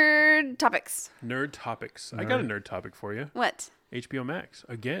 Nerd topics. Nerd topics. I got a nerd topic for you. What? HBO Max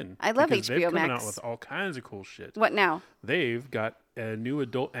again. I love because they've HBO coming Max. out with all kinds of cool shit. What now? They've got new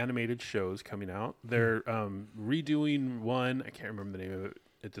adult animated shows coming out. They're redoing one. I can't remember the name of it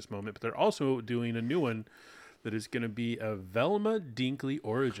at this moment, but they're also doing a new one that is going to be a Velma Dinkley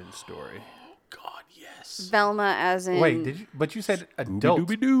origin story. God, yes. Velma as in Wait, did you? But you said adult.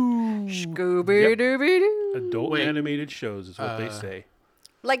 Scooby-Doo. Scooby-Dooby-Doo. Adult Wait. animated shows is what they say.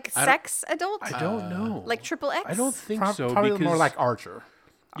 Like sex adult? I don't know. Like triple X? I don't think so Probably because more like Archer.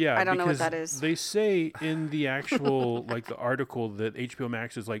 Yeah, I don't know what because that is. They say in the actual like the article that HBO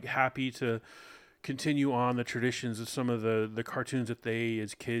Max is like happy to continue on the traditions of some of the cartoons that they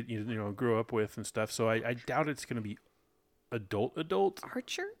as kids grew up with and stuff. So I doubt it's going to be adult.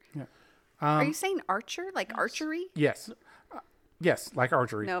 Archer? Yeah. Are you saying Archer? Like archery? Yes. Yes, like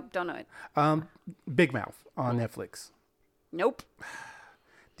archery. Nope, don't know it. Big Mouth on Netflix. Nope.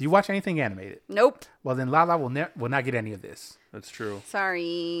 Do you watch anything animated? Nope. Well, then Lala will not get any of this. That's true.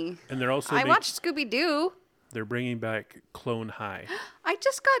 Sorry. And they're also I watched Scooby Doo. they're bringing back Clone High. I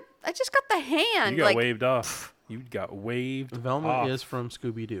just got the hand. You got like waved off. You got waved Velma off. is from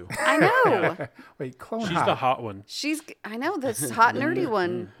Scooby Doo. I know. Wait, Clone She's High. the hot one. I know this hot nerdy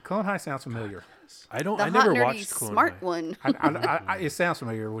one. Clone High sounds familiar. I don't. The I hot never nerdy watched Clone smart High. one. It sounds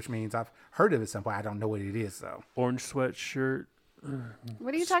familiar, which means I've heard of it at some point. I don't know what it is though. Orange sweatshirt.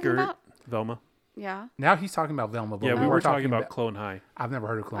 What are you talking skirt, about? Velma. Yeah. Now he's talking about Velma. But Yeah, we were were talking about Clone High. I've never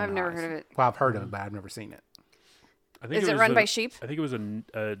heard of Clone I've never Highs. heard of it. Well, I've heard of it, but I've never seen it. I think Is it was run a- by sheep? I think it was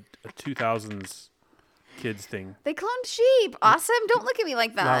a 2000s kids thing. They cloned sheep. Awesome. Don't look at me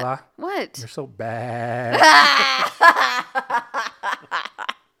like that. Lala. What? You're so bad.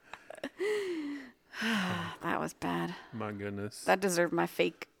 That was bad. My goodness. That deserved my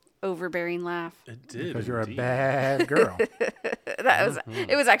fake overbearing laugh. It did. Because you're a indeed. bad girl. That was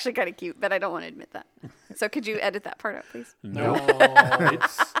it was actually kind of cute, but I don't want to admit that. So could you edit that part out, please? No,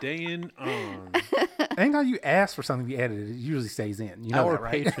 it's staying on. Anytime you ask for something to be edited, it usually stays in. You know Our that,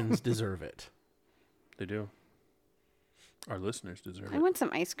 right? patrons deserve it. They do. Our listeners deserve I it. want some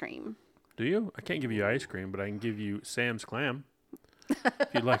ice cream. Do you? I can't give you ice cream, but I can give you Sam's Clam. If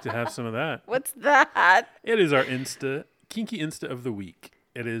you'd like to have some of that. What's that? It is our kinky Insta of the week.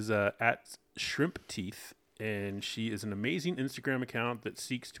 It is at Shrimp Teeth, and she is an amazing Instagram account that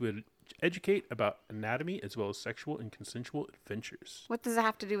seeks to educate about anatomy as well as sexual and consensual adventures. What does it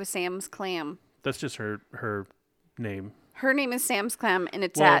have to do with Sam's Clam? That's just her name. Her name is Sam's Clam, and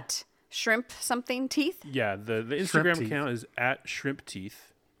it's Well- at Shrimp something Teeth. Yeah, the Shrimp Instagram Teeth. account is at Shrimp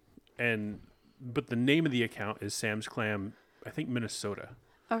Teeth, but the name of the account is Sam's Clam. I think Minnesota.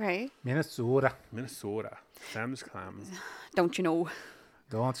 Okay. Minnesota. Sam's Clam. Don't you know?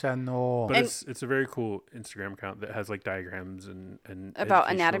 Don't you know? But And- it's a very cool Instagram account that has like diagrams and About educational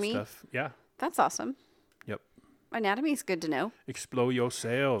anatomy? stuff. Yeah. That's awesome. Yep. Anatomy is good to know, Explore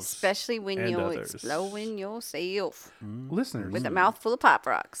yourselves. especially when And you're others. exploding yourself Listeners. with a mouthful of Pop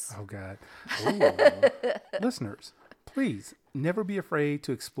Rocks. Oh, God. Listeners, please never be afraid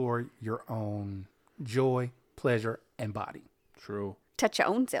to explore your own joy, pleasure, and body. True. Touch your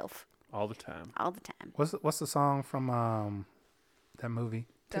own self All the time. all the time. What's the song from that movie?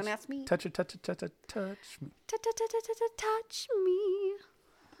 Don't ask me. Touch it, touch it, touch it, touch me. Touch me.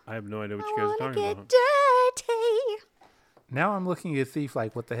 I have no idea what I you guys are wanna talking get about. dirty. Now I'm looking at Thief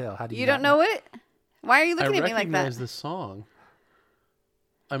like, what the hell? How do you You not don't know it? Why are you I looking at me like recognize that? the song.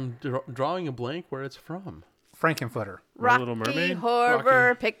 I'm drawing a blank where it's from. Frankenfooter. My Little Rocky Mermaid? Horror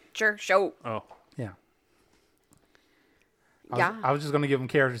Rocky. Picture Show. Oh, Yeah. Yeah. I was just going to give him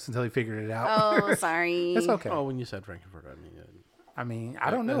characters until he figured it out. Oh, sorry. It's okay. Oh, when you said Frankfurt, I mean,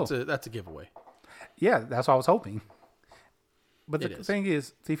 I don't know. That's a giveaway. Yeah, that's what I was hoping. But It the is. thing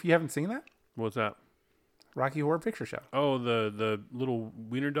is, Thief, you haven't seen that? what's that? Rocky Horror Picture Show. Oh, the little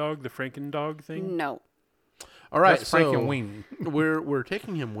wiener dog, the Franken dog thing. No. All right, That's Frank so and Weenie. we're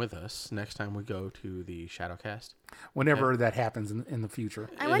taking him with us next time we go to the Shadowcast. Whenever that happens in the future.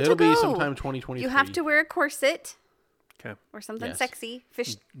 I want It'll to go. be sometime 2023. You have to wear a corset Okay. or something Yes. sexy,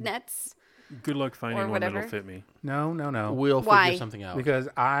 fish nets. Good luck finding Or one that'll whatever. fit me. No. We'll Why? figure something out. Because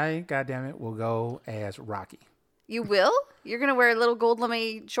I, goddammit, will go as Rocky. You will? You're gonna wear little gold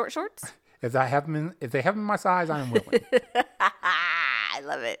lame short shorts? If they have them in my size, I am willing. I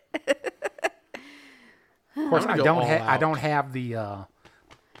love it. Of course, gonna I go don't all have I out. don't have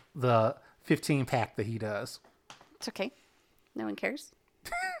the 15 pack that he does. It's okay. No one cares.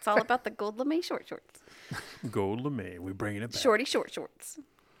 It's all about the gold lame short shorts. Gold LeMay, we're bringing it back. Shorty short shorts.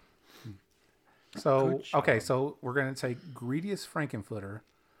 So Good okay, job. so we're gonna take Greediest Frankenfooter,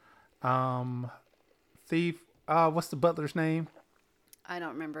 Thief. What's the butler's name? I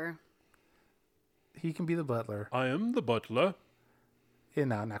don't remember. He can be the butler. I am the butler. Yeah,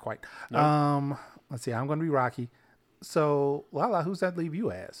 no, not quite. Let's see. I'm gonna be Rocky. So Lala, who's that leave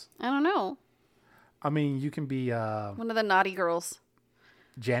you as? I don't know. I mean, you can be One of the naughty girls.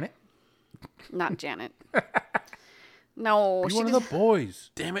 Janet. Not Janet. No, Be she one of just, the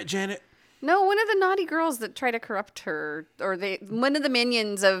boys. Damn it, Janet. no, one of the naughty girls that try to corrupt her, or one of the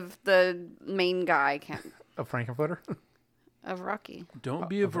minions of the main guy A Frankenfooter. of Rocky. Don't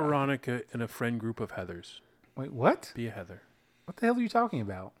be a Veronica in a friend group of Heathers. Wait, what? Be a Heather. What the hell are you talking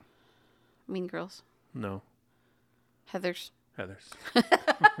about? Mean Girls. No, Heathers. Heather's.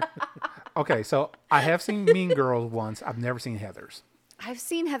 Okay, so I have seen Mean Girls once. I've never seen Heathers. I've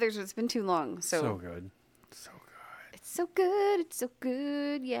seen Heathers, but it's been too long. So good. So good. It's so good. It's so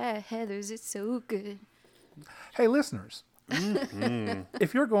good. Yeah, Heathers, it's so good. Hey, listeners,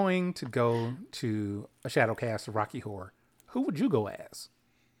 if you're going to go to a Shadowcast of Rocky Horror, who would you go as?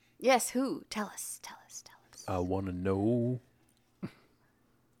 Yes, who? Tell us. Tell us. Tell us. I want to know.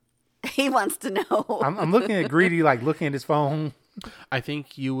 He wants to know. I'm looking at Greedy, like looking at his phone. I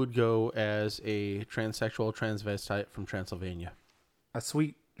think you would go as a transsexual transvestite from Transylvania. A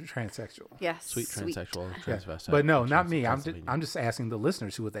sweet transsexual. Yes. Sweet transsexual transvestite. But no, from not me. Transylvania. I'm just asking the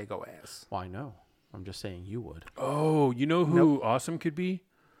listeners who would they go as. Well, I know. I'm just saying you would. Oh, you know who awesome could be?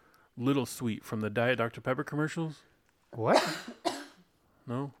 Little Sweet from the Diet Dr. Pepper commercials. What?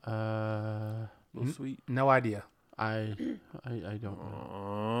 No, Uh, Little Sweet. No idea. I don't know.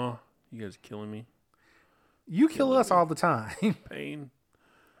 Aw, you guys are killing me. You kill us all the time. Pain.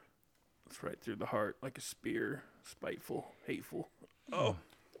 It's right through the heart like a spear. Spiteful, hateful. Oh,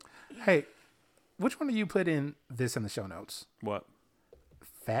 Hey, which one of you put in this in the show notes? what?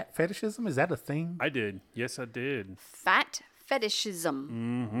 Fat fetishism? Is that a thing? I did. Yes, I did. Fat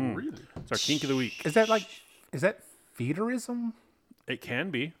fetishism. Really? It's our kink of the week. Is that feederism? It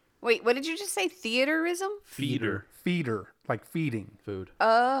can be. Wait, what did you just say? Theaterism? Feeder. Feeder, like feeding. Food.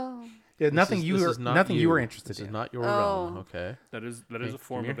 Oh. Yeah, nothing This you is were not nothing you were you. interested This in. is not your Oh. realm. Okay. That is Hey, a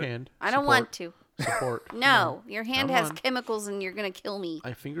form give of me your it. hand. I don't Support. want to. Support. No, your hand Come has on. chemicals and you're going to kill me.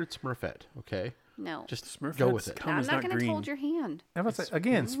 I fingered Smurfette. Okay. No. Just Smurfette's go with it. cum I'm is not not going to green. hold your hand. I was like,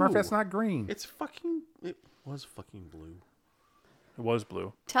 again, Smurfette's not green. It's fucking. It was fucking blue. It was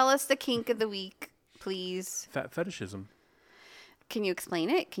blue. Tell us the kink of the week, please. Fat fetishism. Can you explain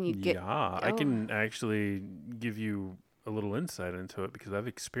it? Can you get... Yeah, I Oh. can actually give you a little insight into it because I've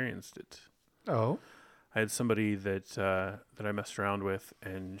experienced it. Oh, I had somebody that I messed around with,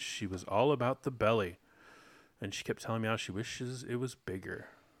 and she was all about the belly, and she kept telling me how she wishes it was bigger.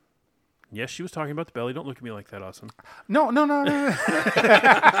 Yes, she was talking about the belly. Don't look at me like that, Awesome. no.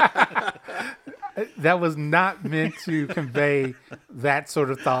 That was not meant to convey that sort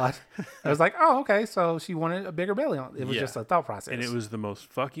of thought. I was like, oh, okay, so she wanted a bigger belly. It was Yeah. just a thought process. And it was the most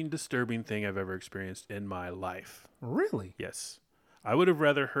fucking disturbing thing I've ever experienced in my life. Really? Yes. I would have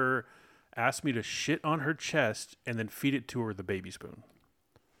rather her ask me to shit on her chest and then feed it to her with a baby spoon.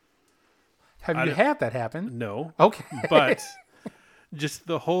 Have I you don't- had that happen? No. Okay. But just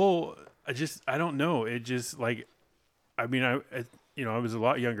the whole, I don't know. It just like, I mean, I was a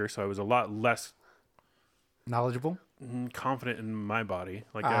lot younger, so I was a lot less Knowledgeable? confident in my body.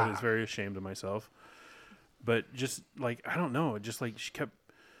 Like I was very ashamed of myself. But just like, I don't know. Just like she kept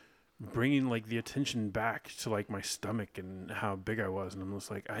bringing like the attention back to like my stomach and how big I was. And I'm just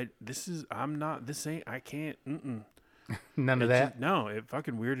like, I can't. None of It that? just- no, it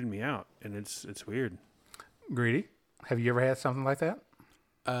fucking weirded me out. And it's weird. Greedy? Have you ever had something like that?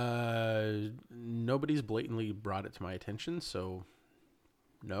 Nobody's blatantly brought it to my attention, so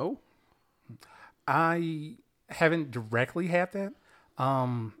no. I haven't directly had that.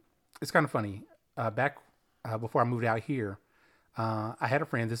 It's kind of funny. Back before I moved out here, I had a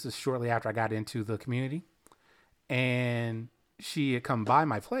friend. This is shortly after I got into the community, and she had come by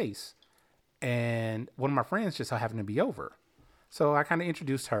my place, and one of my friends just so happened to be over. So I kind of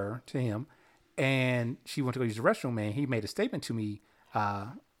introduced her to him, and she went to go use the restroom, and he made a statement to me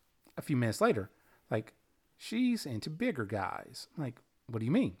a few minutes later, like, she's into bigger guys. I'm like, what do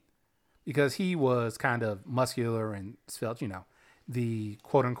you mean? Because he was kind of muscular and svelte, the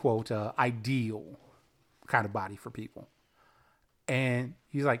quote unquote ideal kind of body for people. And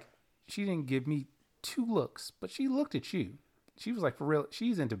he's like, she didn't give me two looks, but she looked at you. She was like, for real,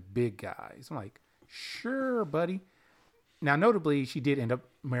 she's into big guys. I'm like, sure, buddy. Now, notably, she did end up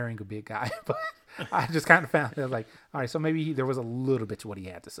marrying a big guy, but I just kind of found it like, all right, so maybe there was a little bit to what he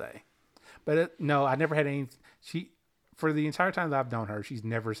had to say. But no, I never had any. For the entire time that I've known her, she's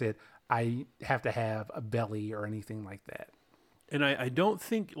never said, I have to have a belly or anything like that. And I don't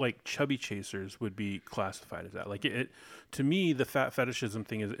think like chubby chasers would be classified as that. Like it to me, the fat fetishism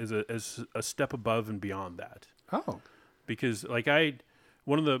thing is a step above and beyond that. Oh, Because like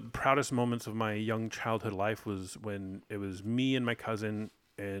one of the proudest moments of my young childhood life was when it was me and my cousin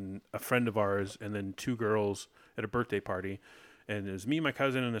and a friend of ours and then two girls at a birthday party. And it was me, my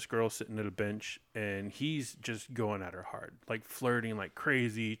cousin, and this girl sitting at a bench, and he's just going at her hard, like flirting like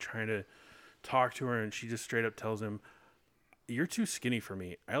crazy, trying to talk to her, and she just straight up tells him, "You're too skinny for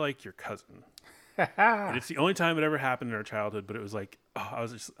me. I like your cousin." And it's the only time it ever happened in our childhood, but it was like, I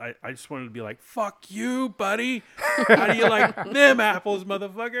just wanted to be like, fuck you, buddy. How do you like them apples,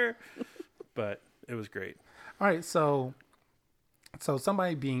 motherfucker? But it was great. All right, so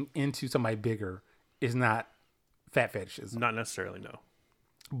somebody being into somebody bigger is not fat fetishism, Not necessarily, no.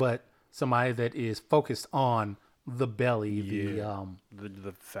 but somebody that is focused on the belly,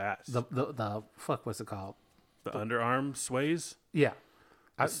 The fats. the fuck, what's it called? The underarm sways? Yeah.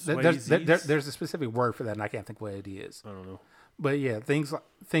 There's a specific word for that, and I can't think what it is. I don't know. But yeah, things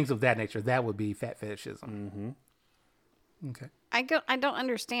of that nature, that would be fat fetishism. Mm-hmm. Okay. I don't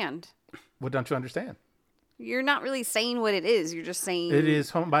understand. What don't you understand? You're not really saying what it is. You're just saying It is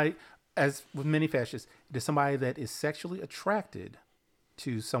somebody, as with many fetishes, it is somebody that is sexually attracted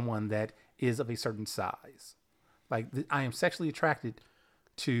to someone that is of a certain size. Like, I am sexually attracted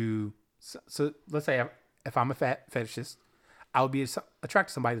to, so let's say if I'm a fat fetishist, I would be attracted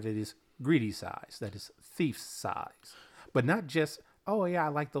to somebody that is greedy size, that is thief size. But not just, oh yeah, I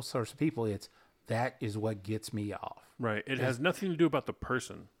like those sorts of people. It's, that is what gets me off. Right. It has nothing to do about the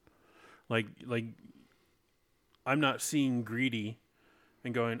person. Like I'm not seeing greedy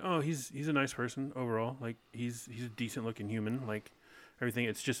and going, oh, he's a nice person overall. Like he's a decent looking human. Like everything.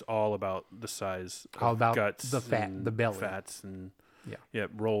 It's just all about the size. All about guts, the fat, and the belly, fats, and yeah,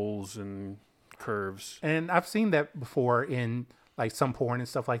 rolls and curves. And I've seen that before in like some porn and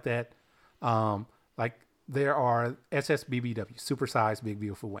stuff like that. Like there are SSBBW, supersized big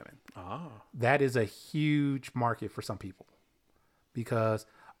beautiful women. That is a huge market for some people because,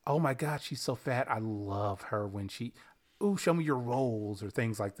 oh my God, she's so fat. I love her when she, ooh, show me your rolls or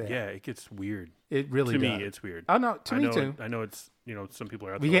things like that. Yeah, it gets weird. It really to does. me, it's weird. Oh no, to me too. I know it's, some people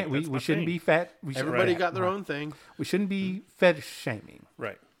are out We there. can't. Like, We shouldn't be fat. Everybody got their own thing. We shouldn't be fetish shaming.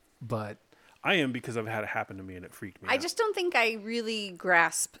 Right. But I am, because I've had it happen to me and it freaked me out. I just don't think I really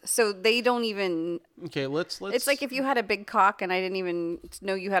grasp. So they don't even. Okay, let's. It's like if you had a big cock and I didn't even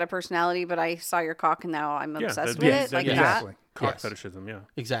know you had a personality, but I saw your cock and now I'm obsessed with it, like exactly. Cock Yes. fetishism, yeah.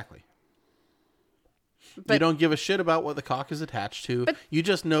 Exactly. But- you don't give a shit about what the cock is attached to. You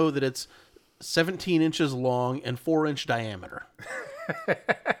just know that it's 17 inches long and 4-inch diameter.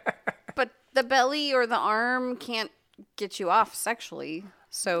 But the belly or the arm can't get you off sexually,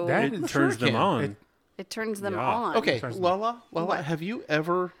 so That It is- turns sure them can. on. it turns them Yeah. on. Okay, Turns me- Lala, What? have you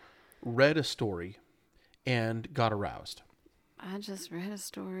ever read a story and got aroused? I just read a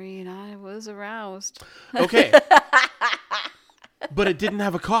story and I was aroused. Okay. But it didn't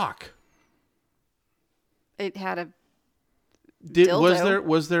have a cock. It had a Was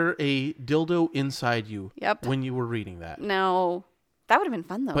Dildo. there a dildo inside you Yep. when you were reading that? no. That would have been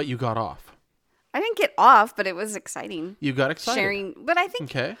fun though. But you got off. I didn't get off, but it was exciting. You got excited. Sharing, but I think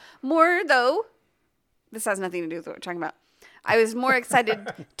Okay. more though. This has nothing to do with what we're talking about. I was more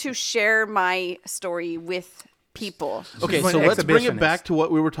excited to share my story with people. Okay, She's so an let's bring it exhibitionist. back to what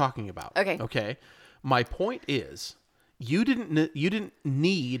we were talking about. Okay. Okay. My point is, you didn't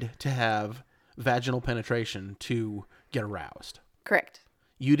need to have vaginal penetration to get aroused. Correct.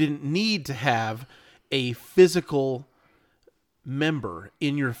 You didn't need to have a physical member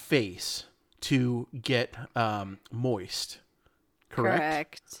in your face to get moist.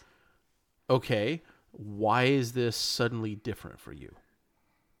 Correct? Okay. Why is this suddenly different for you?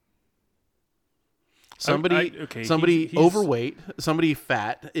 Somebody okay, somebody he's- overweight, somebody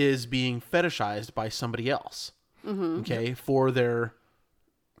fat is being fetishized by somebody else. Okay, for their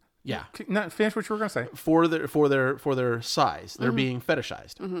No, finish what you were going to say. for their size. They're being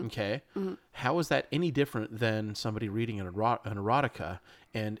fetishized. Okay? How is that any different than somebody reading an erotica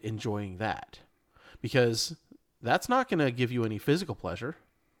and enjoying that? Because that's not going to give you any physical pleasure.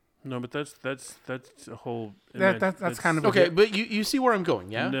 No, but that's a whole. That's kind of Okay, but you see where I'm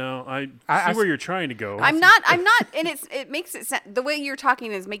going, yeah? No, I I see where you're trying to go. I'm not, and it makes it sound, the way you're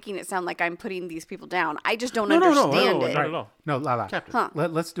talking is making it sound like I'm putting these people down. I just don't No, understand no, it. not at all. No, Lala. Captain. Huh.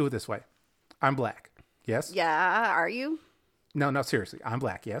 Let's do it this way. I'm black. Yes. Yeah, are you? No, seriously. I'm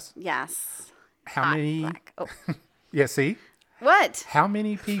black. Yes. Yes. How Hot many? black. Oh. Yeah. See, What? how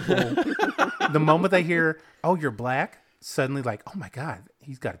many people, the moment they hear, "Oh, you're black," suddenly like, "Oh my God,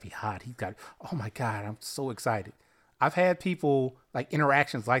 he's got to be hot. He's got. Oh my God, I'm so excited." I've had people like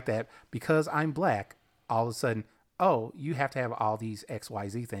interactions like that because I'm black. All of a sudden, oh, you have to have all these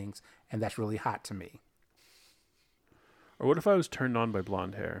XYZ things, and that's really hot to me. Or what if I was turned on by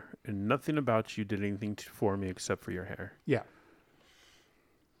blonde hair and nothing about you did anything for me except for your hair? Yeah.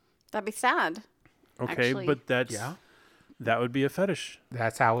 That'd be sad. Okay, Actually- but that would be a fetish.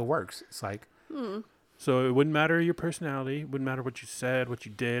 That's how it works. It's like, So it wouldn't matter your personality, wouldn't matter what you said, what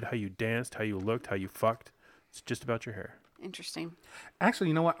you did, how you danced, how you looked, how you fucked. It's just about your hair. Interesting. Actually,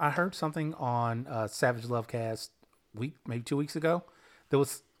 you know what? I heard something on Savage Lovecast maybe 2 weeks ago that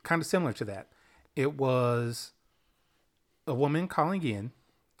was kind of similar to that. It was a woman calling in,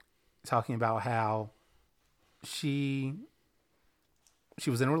 talking about how she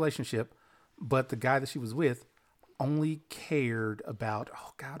was in a relationship, but the guy that she was with only cared about,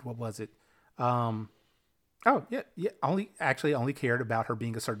 oh God, what was it? Only cared about her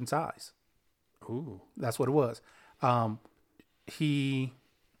being a certain size. Ooh. That's what it was. I'm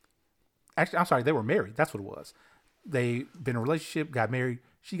sorry, they were married. That's what it was. They've been in a relationship, got married.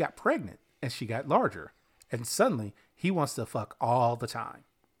 She got pregnant and she got larger. And suddenly he wants to fuck all the time.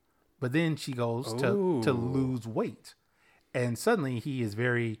 But then she goes to lose weight. And suddenly he is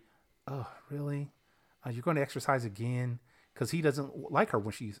very, oh, really? You're going to exercise again? Because he doesn't like her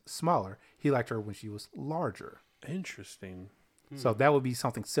when she's smaller. He liked her when she was larger. Interesting. So that would be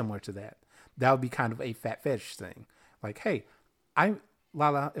something similar to that. That would be kind of a fat fetish thing. Like, hey,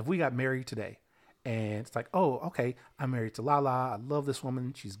 Lala, if we got married today, and it's like, oh, okay, I'm married to Lala. I love this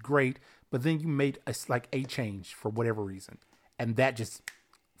woman. She's great. But then you made a change for whatever reason. And that just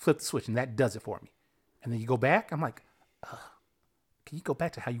flipped the switch, and that does it for me. And then you go back. I'm like, can you go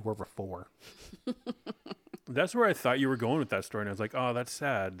back to how you were before? That's where I thought you were going with that story. And I was like, oh, that's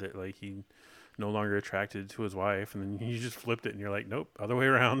sad that like he no longer attracted to his wife. And then you just flipped it and you're like, nope, other way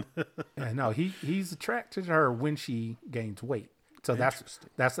around. Yeah, no, he's attracted to her when she gains weight. So that's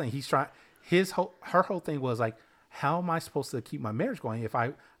the thing. He's trying. Her whole thing was like, how am I supposed to keep my marriage going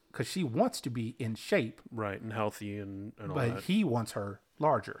because she wants to be in shape. Right. And healthy and all that. But he wants her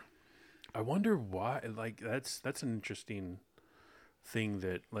larger. I wonder why, like, that's an interesting thing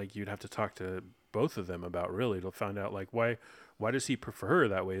that like you'd have to talk to both of them about really to find out like why does he prefer her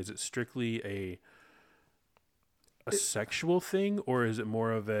that way? Is it strictly a sexual thing, or is it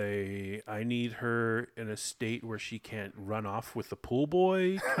more of a I need her in a state where she can't run off with the pool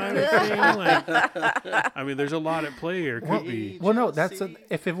boy kind of thing? Like, I mean, there's a lot at play here. Could be. Well, no,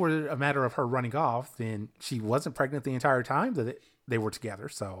 if it were a matter of her running off, then she wasn't pregnant the entire time that they were together.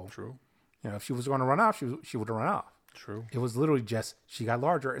 So True. If she was going to run off, she would have run off. True. It was literally just she got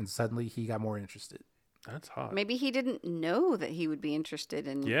larger and suddenly he got more interested. That's hot. Maybe he didn't know that he would be interested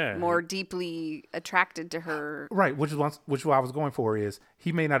and Yeah. more deeply attracted to her. Right, which what I was going for is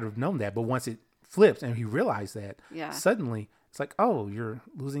he may not have known that, but once it flipped and he realized that, Yeah. suddenly it's like, oh, you're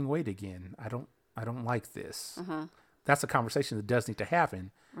losing weight again. I don't like this. That's a conversation that does need to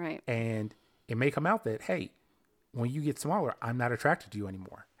happen. Right. And it may come out that, hey, when you get smaller, I'm not attracted to you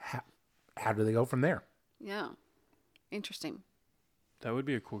anymore. How do they go from there? Yeah. Interesting. That would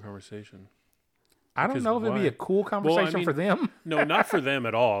be a cool conversation. I don't Because know if it'd be why? a cool conversation for them. No, not for them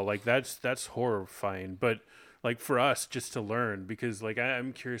at all. Like that's horrifying. But like for us, just to learn, because like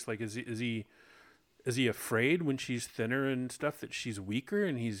I'm curious. Like, is he afraid when she's thinner and stuff that she's weaker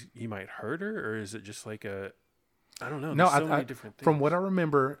and he might hurt her, or is it just like I don't know. No, There's so many different things. from what I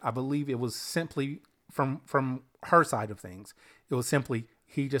remember, I believe it was simply from her side of things. It was simply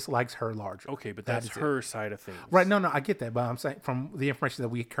he just likes her larger. Okay, but That that's is it. her side of things. Right? No, I get that, but I'm saying from the information that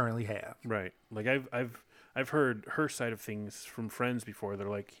we currently have. Right. Like I've heard her side of things from friends before. They're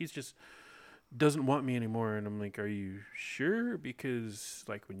like, he's just doesn't want me anymore, and I'm like, are you sure? Because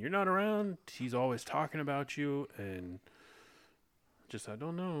like when you're not around, he's always talking about you, and just I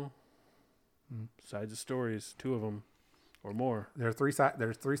don't know. Sides of stories, 2 of them or more. There's three sides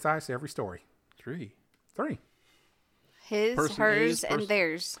to every story. 3. 3. His, Person hers, A's, and person-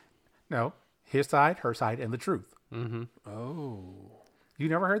 theirs. No, his side, her side, and the truth. Oh You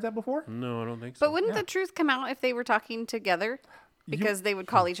never heard that before? no, I don't think so. But wouldn't the truth come out if they were talking together? Because they would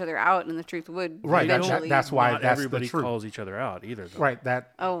call each other out, and the truth would Right, eventually. that's why Not that's everybody the truth. calls each other out either. Though. Right, that's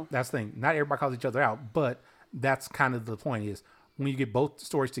the thing. Not everybody calls each other out, but that's kind of the point is when you get both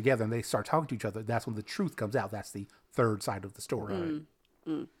stories together and they start talking to each other, that's when the truth comes out. That's the third side of the story.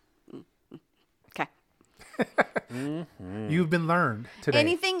 Okay. You've been learned today.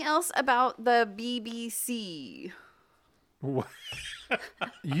 Anything else about the BBC?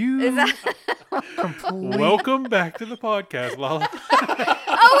 You Is that? Welcome back to the podcast, Lala.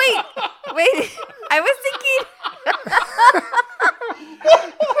 Oh wait. I was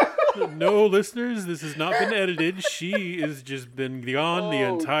thinking. No, listeners, this has not been edited. She has just been gone the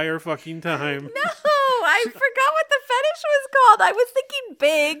entire fucking time. No, I forgot what the fetish was called. I was thinking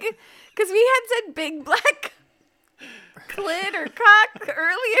big because we had said big black clit or cock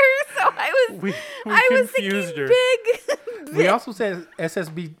earlier, so I was confused thinking her. big. We also said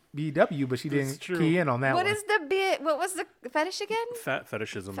SSBW, but she didn't true. key in on that What one. is the bit? What was the fetish again? Fat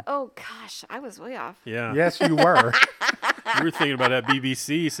fetishism. Oh gosh, I was way off. Yeah. Yes, you were. You were thinking about that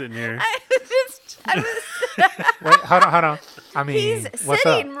BBC sitting here. I was Wait, hold on. I mean, He's what's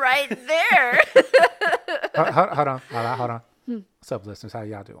sitting up? right there. Hold on. What's up, listeners? How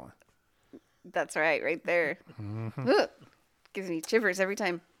y'all doing? That's right there. Ugh. Gives me shivers every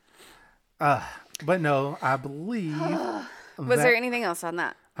time. But no, I believe. Was there anything else on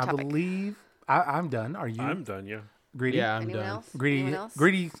that I topic? believe I'm done. Are you? I'm done. Yeah. Greedy. Yeah, I'm Anyone done. else? Greedy. Anyone else?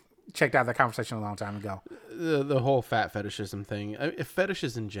 Greedy checked out that conversation a long time ago. The whole fat fetishism thing.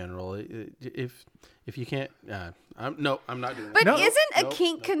 Fetishes in general. If you can't, I'm not doing But that. isn't a No,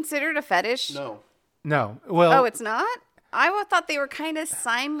 kink considered a fetish? No, No. Well. Oh, it's not? I thought they were kind of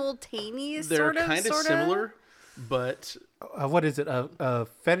simultaneous, they're sort of. kind of similar, but What is it? A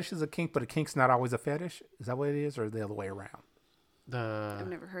fetish is a kink, but a kink's not always a fetish. Is that what it is, or the other way around? I've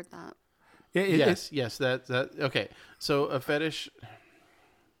never heard that. Yes. That okay. So a fetish,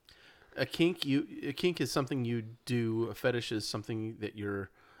 a kink is something you do. A fetish is something that you're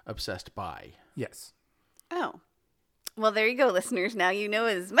obsessed by. Yes. Oh. Well, there you go, listeners. Now you know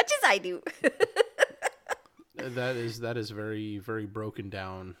as much as I do. That is very, very broken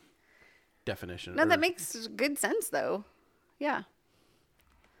down definition. No, or- that makes good sense, though. Yeah.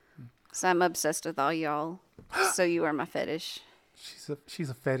 So I'm obsessed with all y'all. So you are my fetish. She's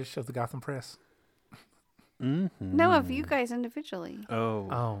a fetish of the Gotham Press. No, of you guys individually. Oh.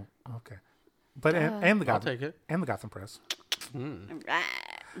 Oh, okay. But and the I'll Gotham take it. and the Gotham Press. Right.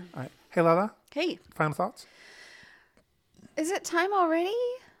 All right. Hey, Lala. Hey, Final thoughts? is it time already?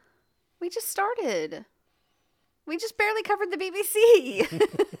 We just started. We just barely covered the BBC.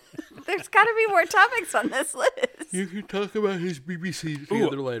 There's got to be more topics on this list. You can talk about his BBC Ooh,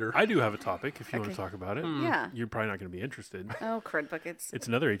 together later. I do have a topic if you want Okay. to talk about it. Yeah. You're probably not going to be interested. Oh, crud buckets. It's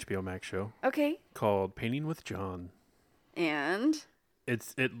another HBO Max show Okay. called Painting with John. And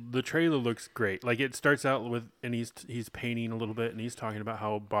The trailer looks great. Like it starts out with and he's painting a little bit and he's talking about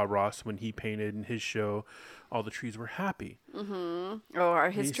how Bob Ross when he painted in his show all the trees were happy. oh, are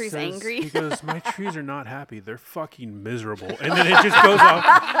his He trees says- angry? He goes, "My trees are not happy. They're fucking miserable." And then it just goes off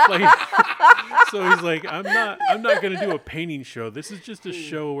like so he's like, I'm not going to do a painting show. This is just a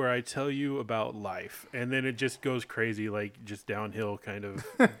show where I tell you about life. And then it just goes crazy like just downhill kind of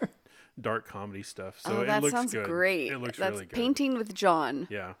dark comedy stuff. So Oh, it that looks sounds good. great. It looks That's really good. Painting with John.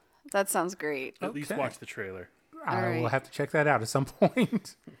 Yeah. That sounds great. At least Okay. watch the trailer. I will right. have to check that out at some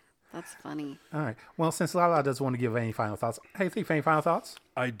point. That's funny. All right. Well, since Lala doesn't want to give any final thoughts, hey, Thief, any final thoughts?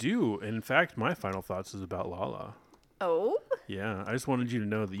 I do. And in fact, my final thoughts is about Lala. Oh? Yeah, I just wanted you to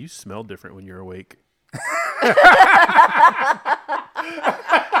know that you smell different when you're awake.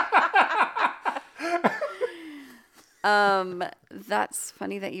 That's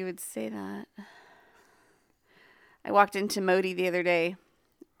funny that you would say that. I walked into Modi the other day,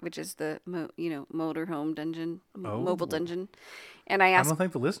 which is the motorhome dungeon, mobile dungeon, and I I asked, don't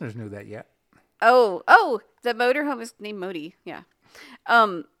think the listeners knew that yet. "Oh, the motorhome is named Modi." Yeah.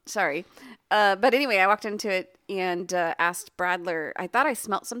 Sorry. But anyway, I walked into it and asked Bradler. I thought I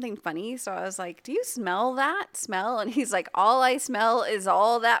smelled something funny, so I was like, "Do you smell that smell?" And he's like, "All I smell is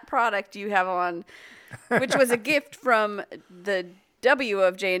all that product you have on," which was a gift from the W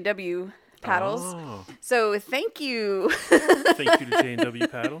of J&W paddles. Oh, So thank you thank you to J&W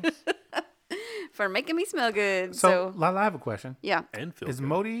Paddles for making me smell good. So, So Lala, I have a question. yeah, and Phil. Is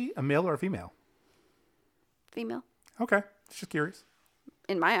Modi a male or a female? female Okay. Just curious.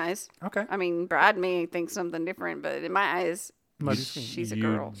 in my eyes. Okay. I mean, Brad may think something different, but in my eyes, Modi's female. she's a you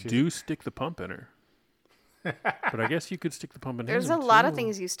girl. do stick the pump in her. But I guess you could stick the pump in There's him, a lot of too.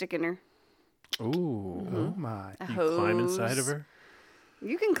 things you stick in her. Ooh. Oh, my. A You climb inside of hose. her.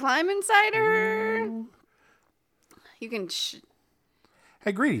 You can climb inside her. You can.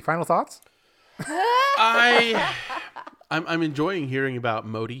 Hey, Greedy, final thoughts? I'm enjoying hearing about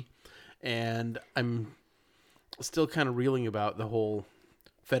Modi, and I'm still kind of reeling about the whole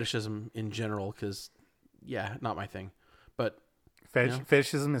fetishism in general because, yeah, not my thing. But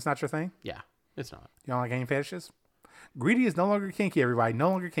Fetishism is not your thing? yeah, it's not. You don't like any fetishes? Greedy is no longer kinky, everybody. No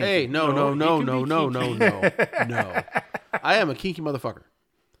longer kinky. Hey, no. I am a kinky motherfucker.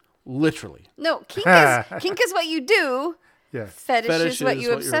 Literally. No, kink is what you do. Yes. Fetish, Fetish is what is you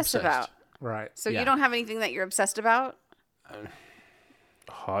what you're obsess obsessed. about. Right. So Yeah. you don't have anything that you're obsessed about?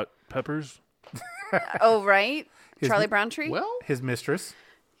 Hot peppers. Oh, right. Charlie Browntree? Well, His mistress.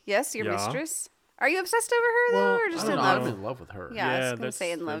 Yes, your Yeah. mistress. Are you obsessed over her, though, Well, or I just don't in know. love? I'm in love with her. Yeah, I was Yeah, going to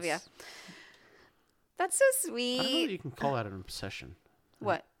say in love, yeah. that's- That's so I don't know that sweet. you can call that an obsession.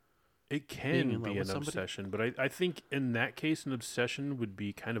 What? It Being can in love be with an somebody? obsession, but I think in that case, an obsession would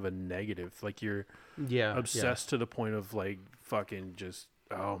be kind of a negative. Like you're Yeah. obsessed to the point of like fucking just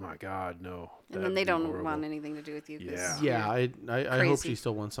Oh my God, no. And then they don't want anything to do with you. 'cause Yeah. Yeah, I hope Crazy. she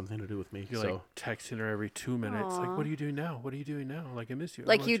still wants something to do with me. You're So like texting her every 2 minutes. Like, what are you doing now? What are you doing now? Like, I miss you. I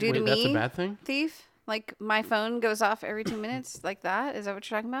Like want you do to Wait, that's a me, bad thing? Thief? Like my phone goes off every 2 minutes like that? Is that what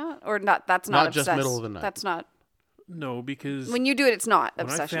you're talking about? Or not? That's not, Not just obsessed. middle of the night. That's not. No, because When you do it, it's not when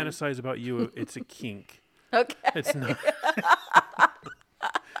obsession. I fantasize about you, it's a kink. Okay. It's not.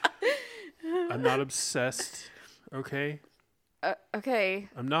 I'm not obsessed. Okay, Okay.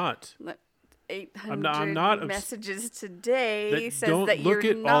 I'm not. 800 I'm not messages today That- says don't that look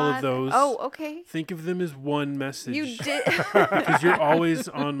you're at not. all of those. Oh, okay. Think of them as one message. You did. Because you're always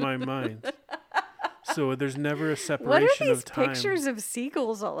on my mind. So there's never a separation What are these of time. pictures of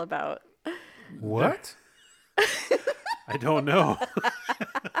seagulls all about? What? I don't know.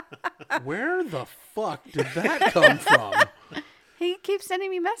 where the fuck did that come from? He keeps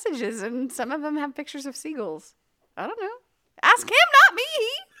sending me messages, and some of them have pictures of seagulls. I don't know. Ask him, not me.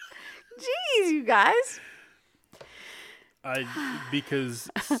 Jeez, you guys. Because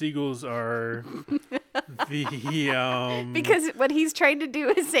seagulls are the Because what he's trying to do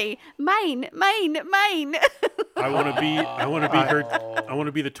is say, mine, mine, mine. I want to be her. I want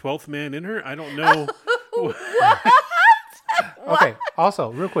to be the 12th man in her. I don't know. Okay.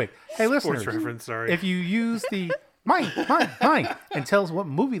 Also, real quick. Hey, Sports listeners. reference. Sorry. If you use the mine, and tell us what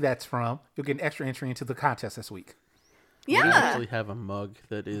movie that's from, you'll get an extra entry into the contest this week. I Yeah. actually have a mug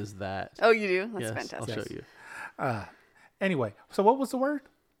that is that. Oh, you do? That's Yes, fantastic. I'll show you. Anyway, so what was the word?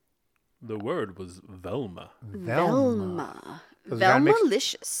 The word was Velma. Velma. 'Cause we gotta make-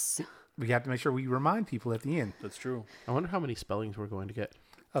 Velma-licious. We have to make sure we remind people at the end That's true. I wonder how many spellings we're going to get.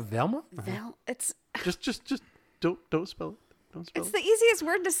 of Velma. It's Just don't spell it. Don't spell it's it. the easiest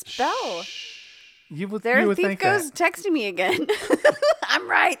word to spell. You would There, think thief goes that. texting me again. I'm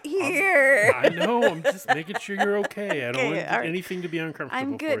right here. I know. I'm just making sure you're okay. I don't Okay, want all right. anything to be uncomfortable.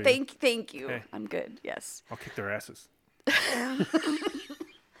 I'm For good. you. Thank you. Okay. I'm good. Yes. I'll kick their asses.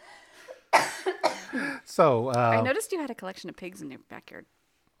 So, I noticed you had a collection of pigs in your backyard.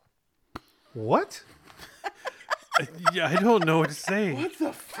 what? Yeah, I don't know what to say. What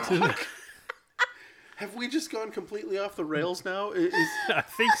the fuck? Have we just gone completely off the rails now? I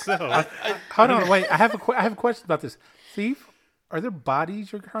think so. Hold on, wait. I have a question about this. Thief, are there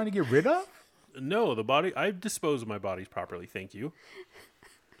bodies you're trying to get rid of? No, the body. I dispose of my bodies properly. Thank you.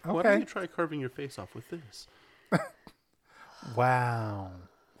 Why don't Okay. you try carving your face off with this? Wow.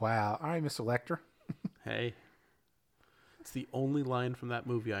 All right, Mr. Lecter. Hey. It's the only line from that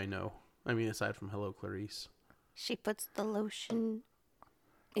movie I know. I mean, aside from Hello, Clarice. She puts the lotion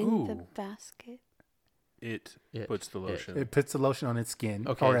in the Ooh. basket. It It- puts the lotion. It puts the lotion on its skin.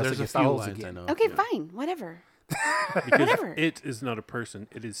 Okay, or else there's it a gets the few holes lines I again. know. Okay, yeah. fine. Whatever. Because whatever. it is not a person.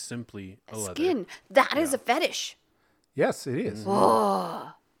 It is simply a leather. Skin. That is a fetish. Yes, it is.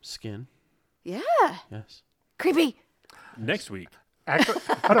 Oh. Skin. Yeah. Yes. Creepy. Next week. Actually,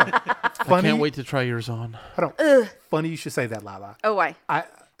 hold on. Funny. Can't wait to try yours on. Hold on. Funny you should say that, Lala. Oh, why?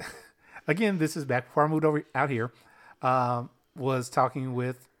 Again, this is back before I moved over out here. Was talking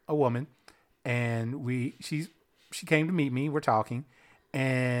with a woman, and she came to meet me. We're talking,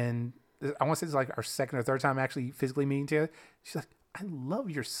 and I want to say it's like our second or third time actually physically meeting together. She's like, "I love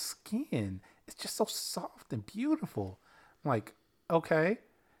your skin. It's just so soft and beautiful." I'm like, okay,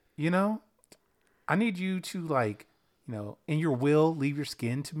 I need you to in your will, leave your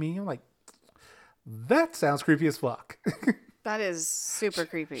skin to me. I'm like, that sounds creepy as fuck. That is super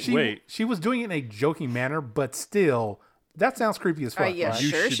creepy. She was doing it in a joking manner, but still, that sounds creepy as fuck. Are you right? You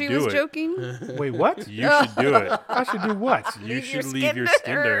sure should she do was it. joking? Wait, what? You should do it. I should do what? You Leave your should leave your skin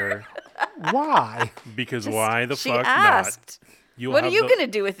skin to to her. her. Why? Because why the She fuck asked. not? You'll What are have you the- going to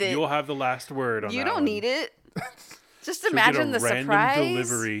do with it? You'll have the last word on You that don't one. need it. Just She'll imagine get a the random surprise.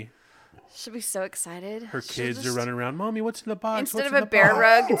 delivery. She'll be so excited. Her She'll kids are just- running around. Mommy, what's in the box? Instead What's of in a the bear box?"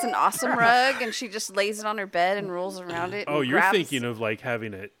 rug, it's an awesome rug, and she just lays it on her bed and rolls around it. Oh, and you're grabs- thinking of like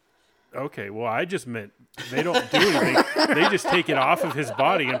having it. Okay, well, I just meant they don't do anything. They just take it off of his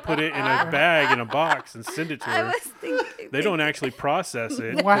body and put it in a bag in a box and send it to I her. was thinking. They don't actually process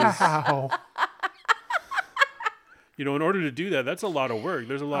it. 'cause, Wow. in order to do that, that's a lot of work.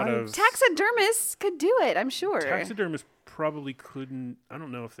 There's a lot of Taxidermists could do it, I'm sure. taxidermists probably couldn't. I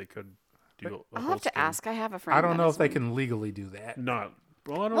don't know if they could do. I'll have to ask. I have a friend. I don't that know has if they one. can legally do that. Not.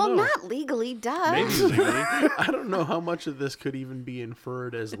 Well, I don't Well, know. not legally, duh. Maybe legally. I don't know how much of this could even be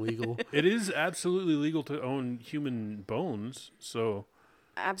inferred as legal. It is absolutely legal to own human bones. So,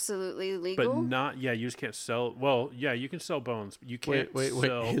 Absolutely but legal. not. Yeah, you just can't sell. Well, yeah, you can sell bones. But you can't Wait.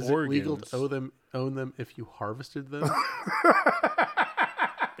 sell Is organs. it legal to own them if you harvested them?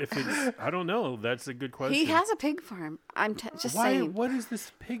 If it's, I don't know. That's a good question. He has a pig farm. I'm just Why? saying. What is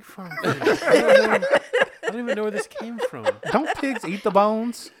this pig farm thing? I don't even know where this came from. Don't pigs eat the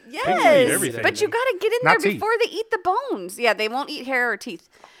bones? Yes, everything. but you got to get in Not there teeth. before they eat the bones. Yeah, they won't eat hair or teeth.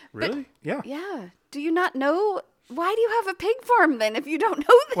 Really? Yeah. Yeah. Do you not know? Why do you have a pig farm then if you don't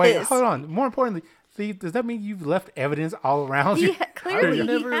know this? Wait, hold on. More importantly, see, does that mean you've left evidence all around you? Yeah, I clearly would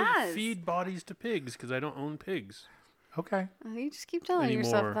he never has. feed bodies to pigs because I don't own pigs. Okay. You just keep telling Anymore.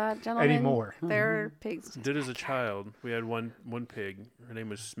 yourself that, gentlemen. Anymore. They're pigs. Did as a child. We had one pig. Her name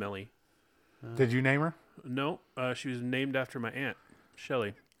was Smelly. Did you name her? No, she was named after my aunt,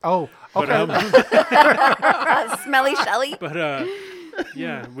 Shelly. Oh, But, okay. Smelly Shelly. But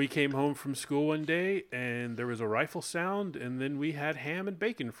yeah, we came home from school one day and there was a rifle sound, and then we had ham and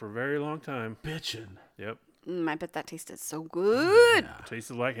bacon for a very long time. Bitchin'. Yep, I bet that tasted so good.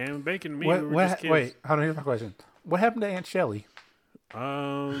 tasted like ham and bacon to me. We were just kids. Wait, hold on. Here's my question. What happened to Aunt Shelley?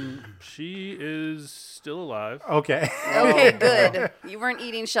 She is still alive. Okay. Okay, good. You weren't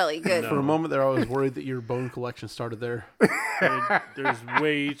eating Shelly. Good. For a moment there, I was worried that your bone collection started there. There's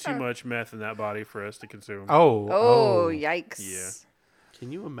way too much meth in that body for us to consume. Oh, yikes. Yeah.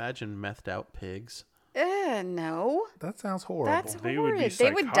 Can you imagine methed out pigs? No. That sounds horrible. That's They would be horrid.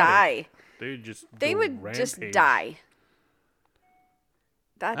 They would psychotic. die. They They go would just rampage. die.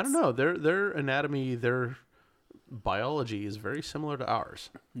 That's, I don't know. Their anatomy, their biology is very similar to ours.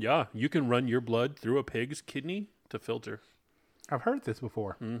 Yeah, you can run your blood through a pig's kidney to filter. I've heard this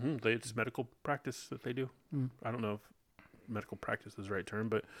before. It's medical practice that they do. I don't know if medical practice is the right term,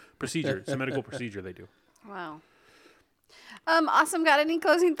 but procedure. It's a medical procedure they do. Wow. Awesome. Got any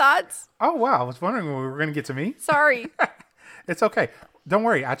closing thoughts? Oh, wow. I was wondering when we were going to get to me. Sorry. It's okay. Don't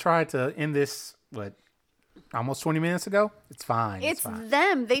worry. I tried to end this, almost 20 minutes ago? It's fine. It's fine.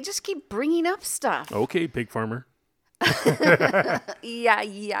 them. They just keep bringing up stuff. Okay, pig farmer. Yeah,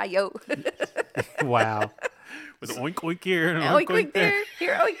 yo. Wow. With oink oink here and Oink, oink there.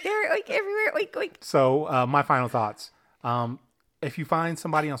 Here, oink there. Oink everywhere. Oink, oink. So, my final thoughts. If you find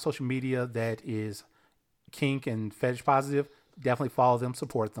somebody on social media that is kink and fetish positive, definitely follow them,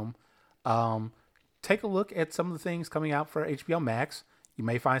 support them. Take a look at some of the things coming out for HBO Max. You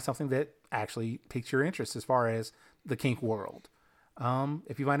may find something that actually piques your interest as far as the kink world.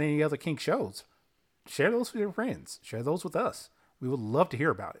 If you find any other kink shows, share those with your friends. Share those with us. We would love to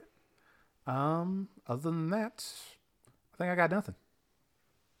hear about it. Other than that, I think I got nothing.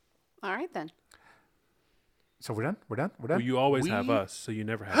 All right, then. So we're done? We're done? Well, you always have us, so you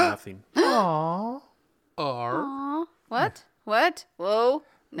never have nothing. Aww. Are What? What? Whoa.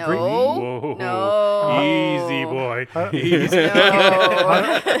 No. Whoa. No. Easy, boy. Easy.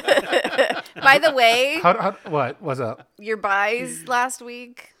 By the way, What? What's up? your buys last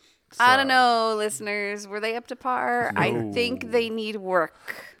week, I don't know, listeners. Were they up to par? I No. think they need work.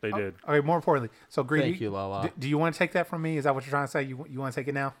 They did. Okay, more importantly, so Greedy, Thank you, Lala. Do you want to take that from me? Is that what you're trying to say? You want to take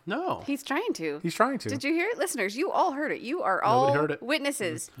it now? no. He's trying to. He's trying to. Did you hear it? Listeners, you all heard it. You are Nobody all heard it.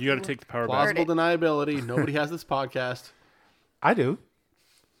 witnesses. You got to take the power back. Plausible deniability. Nobody has this podcast. I do.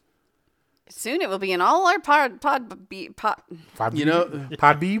 Soon it will be in all our pod. You know,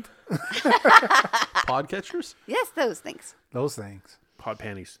 Podbeeb? podcatchers? Yes, those things. Those things. Pod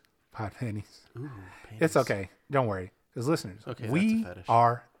panties. Pod panties. It's okay. Don't worry. Because listeners, Okay, that's a we fetish.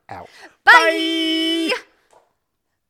 are out. Bye.